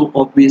not be so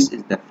obvious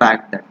is the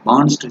fact that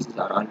bond stresses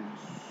are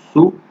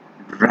also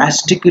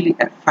drastically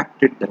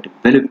affected the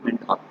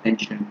development of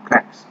tension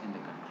cracks in the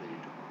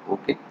concrete.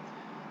 Okay.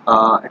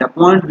 At a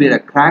point where a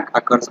crack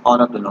occurs,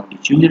 all of the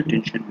longitudinal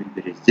tension will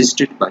be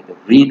resisted by the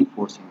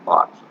reinforcing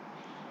bars.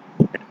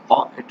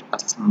 At a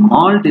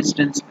small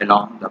distance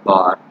along the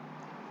bar,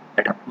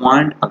 at a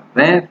point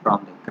away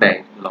from the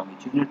crack, the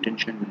longitudinal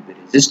tension will be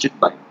resisted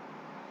by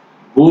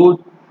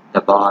both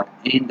the bar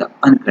and the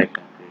uncracked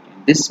concrete.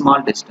 In this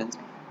small distance,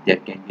 there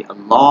can be a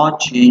large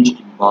change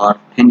in bar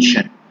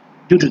tension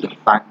due to the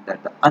fact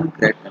that the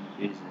uncracked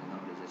concrete is now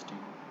resisting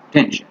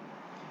tension.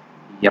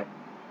 Yep,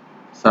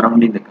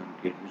 surrounding the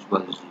concrete, which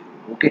was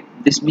zero. Okay,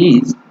 this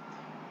means,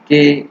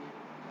 okay,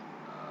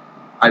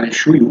 I will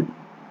show you.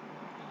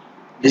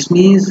 This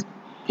means,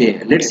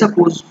 okay, let's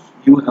suppose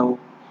you have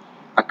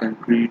a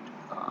concrete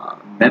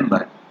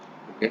member.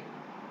 Okay,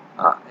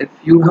 if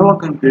you have a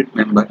concrete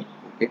member,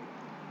 okay,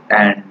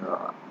 and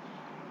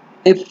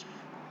if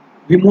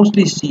we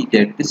mostly see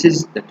that this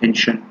is the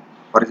tension.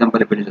 For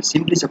example, if it is a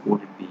simply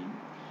supported beam,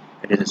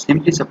 it is a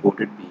simply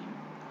supported beam.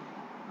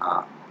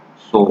 Uh,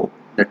 so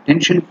the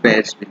tension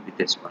phase will be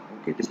this one.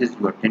 Okay, this is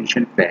your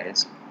tension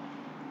phase.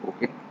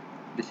 Okay,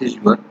 this is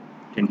your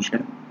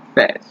tension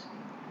phase.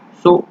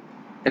 So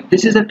if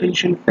this is a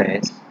tension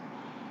phase,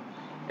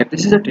 if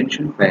this is a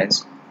tension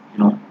phase,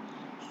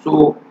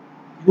 so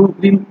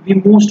we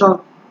most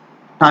of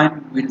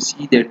time will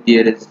see that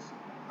there is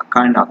a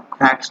kind of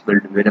cracks will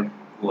develop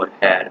over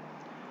here.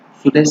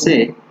 So they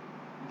say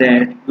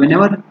that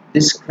whenever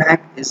this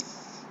crack is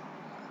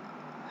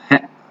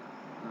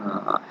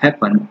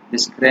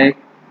this crack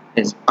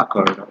is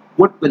occurred,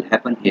 what will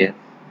happen here?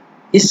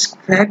 इस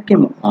crack के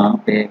मुकाम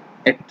पे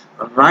at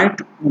right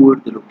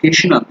toward the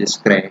location of this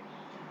crack,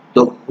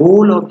 the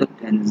whole of the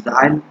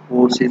tensile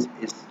forces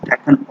is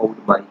taken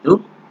out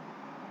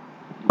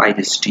by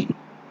the steel,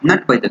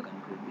 not by the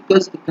concrete,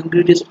 because the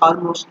concrete is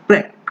almost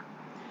cracked.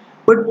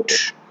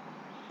 But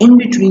in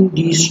between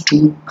these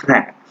two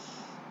cracks,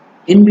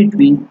 in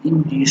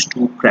these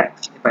two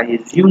cracks, if I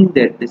assume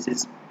that this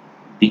is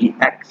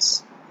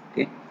dx,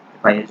 okay,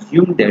 if I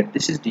assume that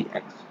this is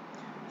dx,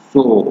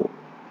 so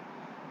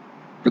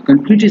the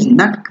concrete is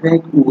not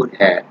cracked over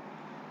here.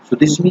 So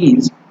this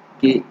means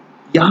कि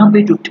यहाँ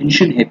पे जो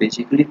tension है,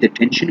 basically the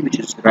tension which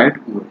is right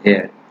over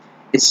here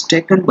is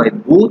taken by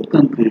both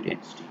concrete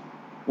and steel.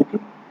 Okay,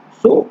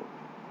 so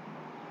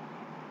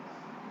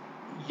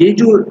ये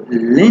जो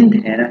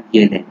length है ना,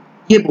 ये length,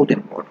 ये बहुत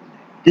important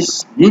है.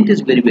 This length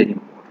is very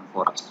important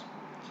for us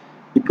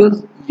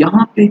because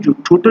यहाँ पे जो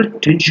total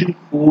tension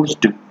force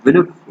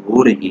develop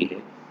हो रही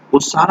है, वो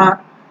सारा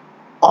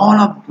all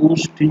of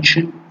those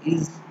tension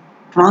is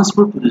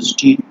transferred to the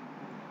steel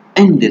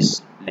in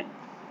this length,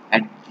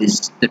 and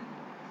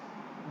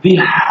we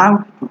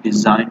have to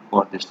design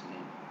for this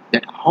length,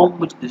 that how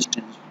much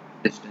distance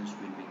will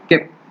be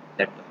kept,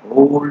 that the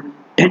whole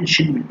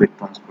tension will be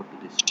transferred to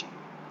the steel.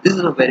 This is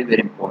a very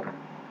important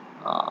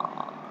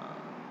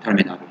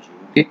terminology,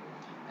 okay,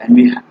 and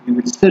we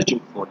will search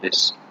it for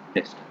this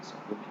distance.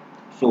 Okay,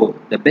 so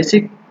the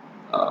basic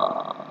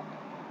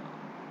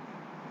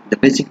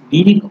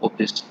meaning of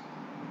this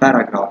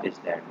paragraph is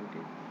that,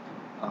 okay,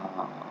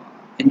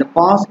 in the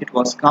past it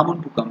was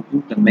common to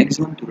compute the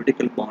maximum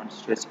theoretical bond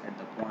stress at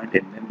the point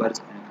in members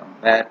and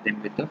compare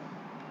them with the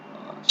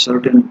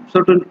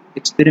certain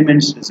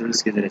experiments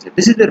results.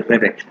 This is the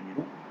rev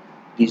action,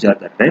 these are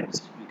the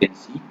revs, you can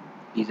see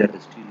these are the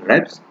steel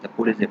revs, the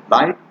pull is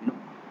applied,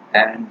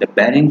 and the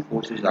bearing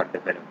forces are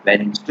developed,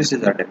 bearing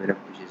stresses are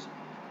developed, which is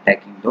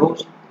taking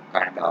those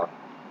kind of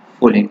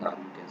pulling, or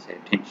you can say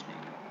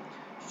tensioning.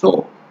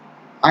 So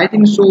I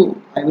think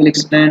so I will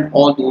explain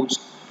all those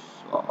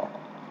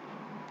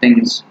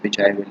things which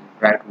I will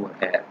write over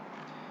here,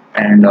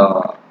 and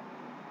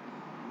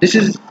this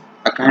is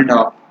a kind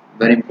of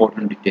very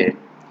important detail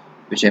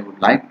which I would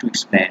like to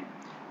explain,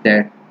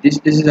 that this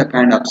is a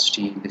kind of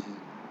steel, this is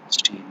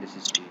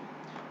steel.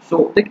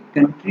 So the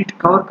concrete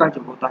cover का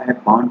जो होता है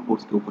bound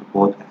force के ऊपर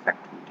बहुत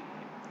effect होती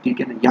है, ठीक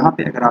है ना. यहाँ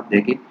पे अगर आप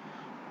देखें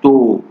तो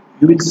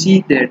you will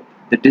see that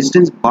the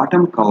distance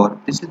bottom cover,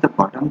 this is the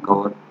bottom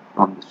cover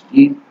from the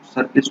steel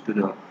surface to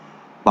the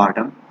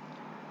bottom.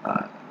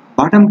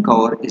 Bottom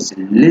cover is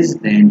less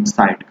than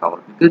side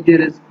cover, because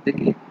there is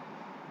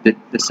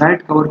the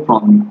side cover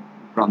from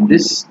from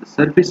this the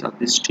surface of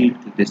this steel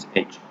to this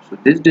edge. So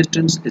this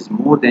distance is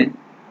more than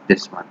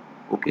this one.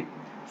 Okay.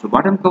 So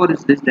bottom cover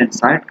is less than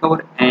side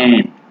cover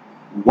and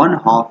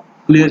 1/2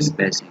 clear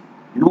spacing.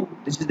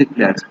 This is the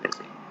clear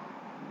spacing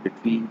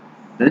between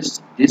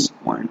this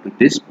point to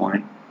this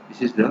point.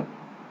 This is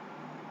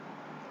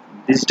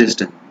this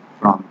distance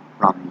from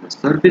the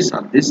surface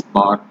of this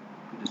bar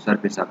to the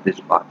surface of this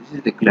bar. This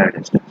is the clear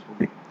distance.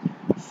 Okay.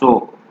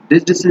 So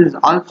this distance is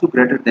also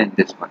greater than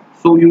this one.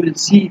 So you will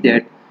see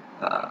that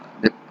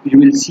you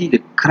will see the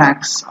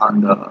cracks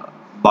on the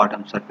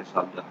bottom surface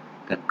of the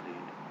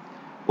concrete.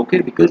 Okay,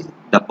 because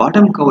the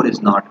bottom cover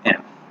is not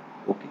enough.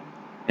 Okay,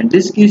 in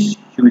this case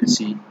you will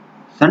see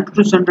center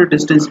to center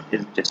distance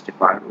is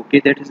justified.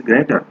 Okay, that is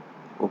greater.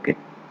 Okay,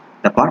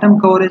 the bottom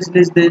cover is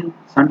less than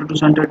center to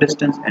center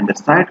distance and the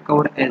side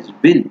cover as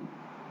well.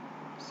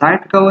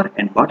 Side cover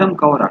and bottom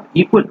cover are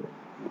equal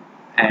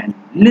and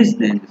less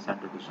than the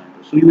center to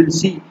center. So you will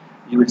see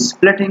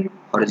splitting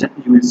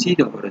horizontal. You will see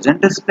the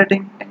horizontal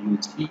splitting and you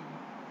will see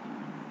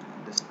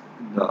this,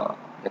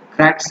 the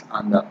cracks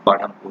on the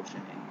bottom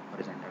portion in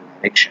horizontal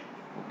direction.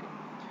 Okay.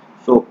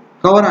 So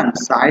cover on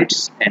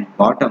sides and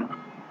bottom,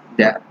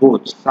 they are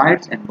both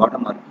sides and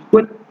bottom are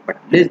equal but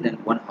less than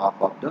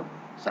 1/2 of the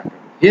center.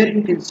 Here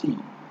you can see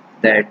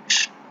that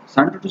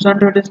center to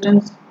center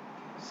distance,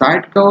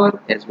 side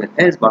cover as well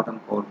as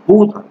bottom cover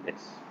both are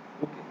less.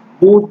 Okay,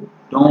 both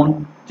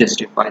don't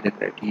justify the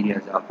criteria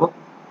of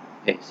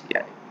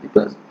ACI,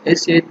 because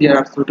ACI there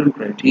are certain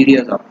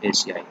criteria of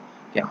ACI.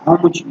 Okay, how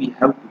much we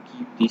have to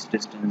keep this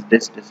distance,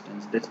 this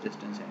distance, this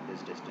distance, and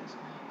this distance.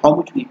 How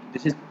much we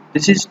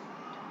this is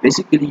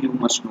basically you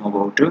must know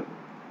about.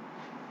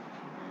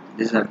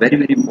 This is a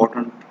very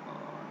important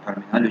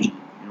terminology,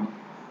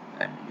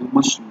 and you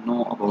must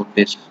know about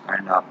this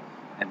kind of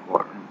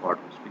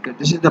importance, because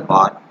this is the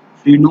bar.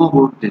 So you know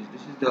about this.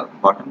 This is the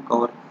bottom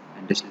cover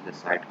and this is the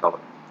side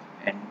cover,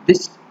 and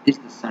this is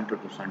the center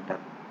to center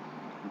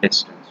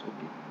distance.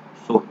 Okay,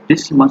 so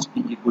this must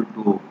be equal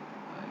to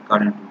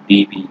according to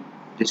dB.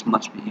 This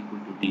must be equal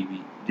to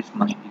dB. This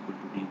must be equal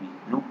to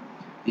dB.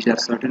 These are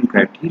certain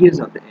criteria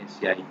of the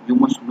ACI. You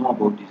must know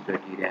about these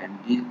criteria, and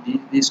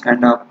these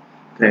kind of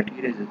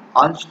criteria is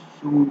also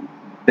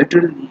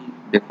literally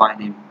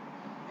defined in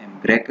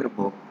Breaker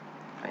book.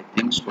 I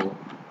think so.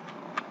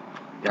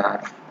 They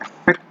are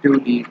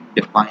effectively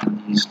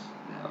defined these.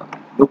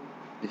 Look,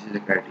 this is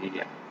the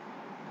criteria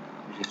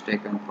which is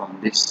taken from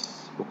this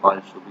book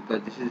also,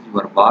 because this is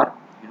your bar,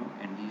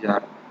 and these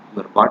are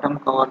your bottom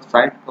cover,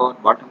 side cover,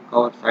 bottom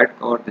cover, side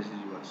cover. This is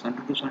your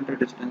center to center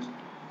distance.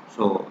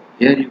 So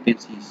here you can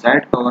see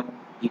side cover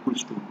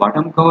equals to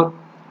bottom cover,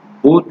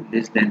 both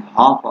less than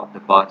half of the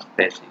bar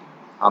spacing.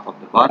 Half of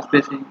the bar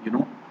spacing,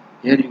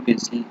 here you can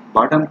see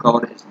bottom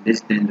cover is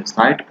less than the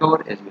side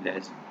cover as well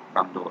as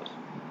from those.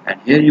 And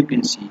here you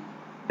can see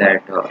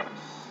that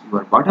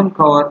your bottom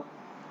cover,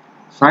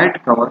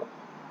 side cover,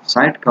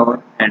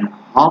 and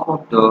half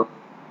of the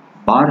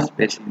bar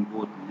spacing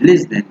both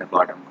less than the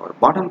bottom cover.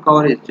 Bottom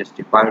cover is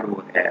justified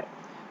over here,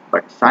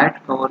 but side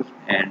covers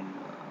and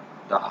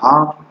the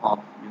half of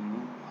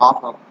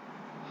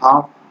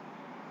half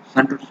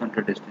center to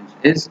center distance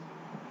is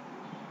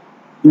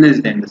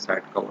less than the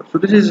side cover. So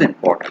this is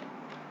important.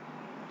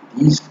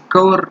 These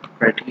cover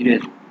criteria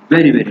is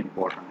very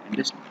important, and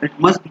this it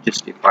must be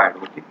justified.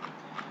 Okay,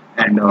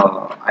 and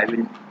I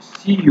will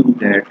see you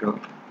that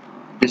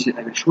this is,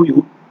 I will show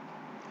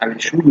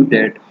you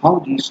that how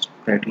these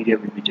criteria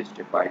will be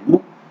justified.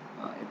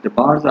 If the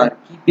bars are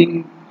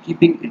keeping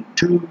in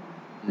two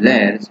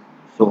layers,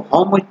 so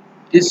how much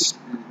is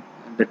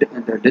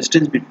the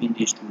distance between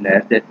these two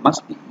layers, that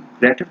must be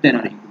greater than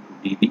or equal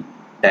to dB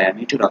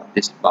diameter of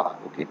this bar.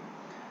 Okay,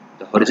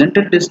 the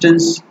horizontal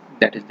distance,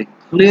 that is the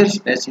clear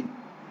spacing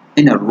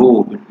in a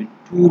row between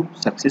two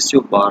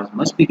successive bars,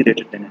 must be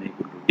greater than or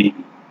equal to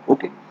dB.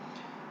 Okay,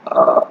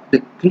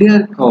 the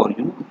clear cover,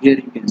 here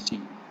you can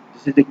see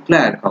this is the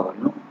clear cover.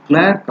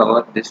 Clear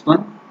cover, this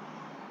one,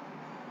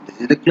 this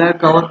is the clear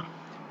cover,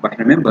 but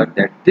remember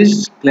that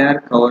this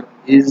clear cover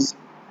is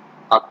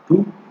up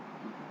to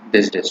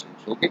this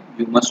distance. Okay,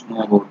 you must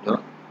know about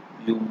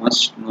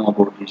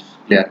this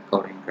clear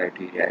covering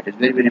criteria. It is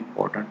very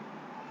important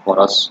for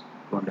us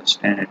to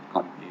understand it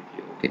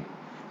completely. Okay,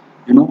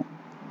 you know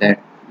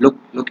that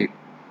look it,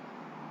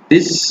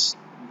 this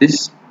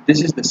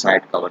is the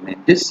side cover,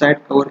 and this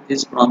side cover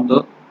is from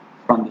the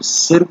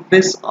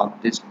surface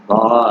of this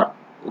bar,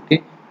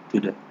 okay, to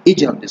the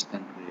edge of this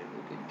concrete.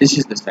 Okay, this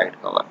is the side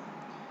cover,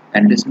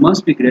 and this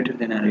must be greater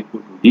than or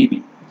equal to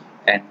dB,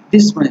 and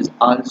this one is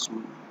also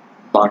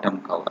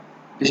bottom cover.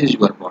 This is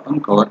your bottom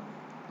cover,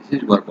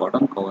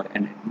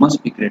 and it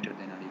must be greater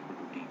than or equal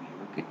to dB.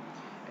 Okay,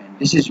 and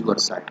this is your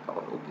side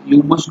cover. Okay,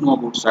 you must know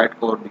about side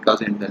cover,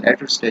 because in the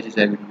later stages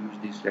I will use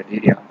this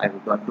criteria. I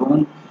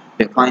don't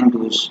define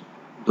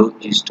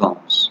these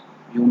terms.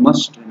 You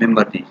must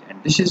remember these,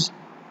 and this is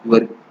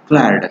your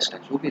clear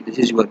distance. Okay, this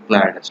is your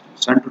clear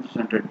distance, center to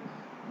center,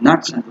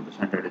 not center to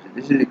center distance.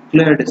 This is a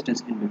clear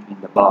distance in between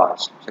the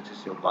bars,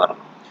 successive bars.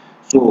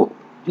 So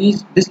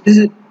this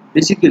is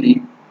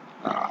basically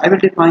I will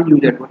define you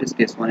that what is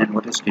case 1 and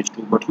what is case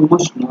 2, but you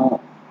must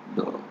know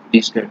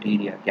these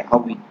criteria, okay, how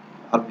we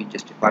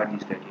justify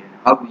these criteria,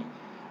 and how we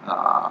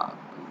uh,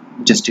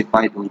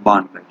 justify those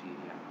bound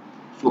criteria.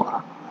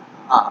 So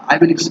I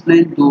will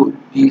explain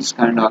these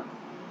kind of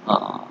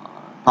uh,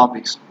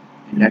 topics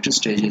in later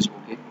stages.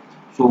 Okay.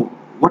 So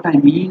what I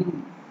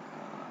mean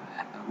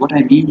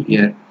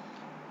here,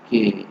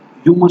 okay,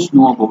 you must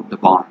know about the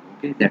bond.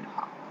 Okay,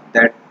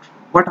 that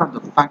what are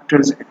the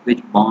factors at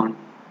which bond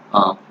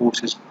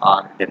forces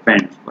are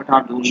depend. What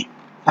are those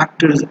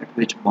factors at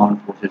which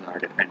bond forces are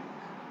depend?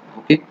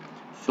 Okay,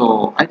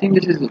 so I think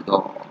this is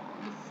the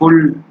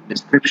full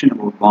description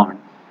about bond.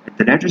 At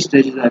the later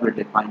stages, I will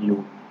define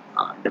you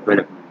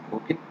development.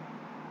 Okay,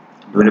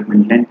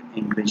 development length,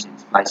 increase in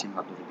splicing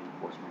of the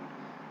reinforcement.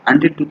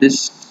 Until to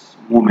this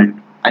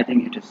moment, I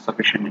think it is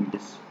sufficient in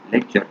this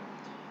lecture,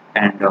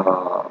 and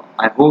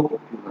I hope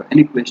if you have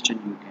any question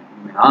you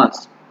may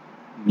ask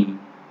me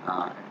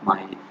at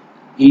my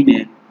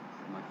email,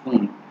 my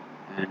phone,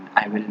 and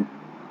I will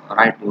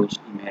write those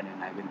email,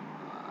 and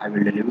I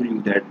will deliver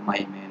you that my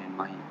email and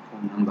my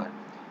phone number.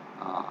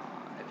 Uh,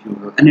 if you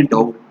have any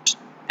doubts,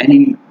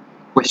 any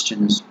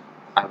questions,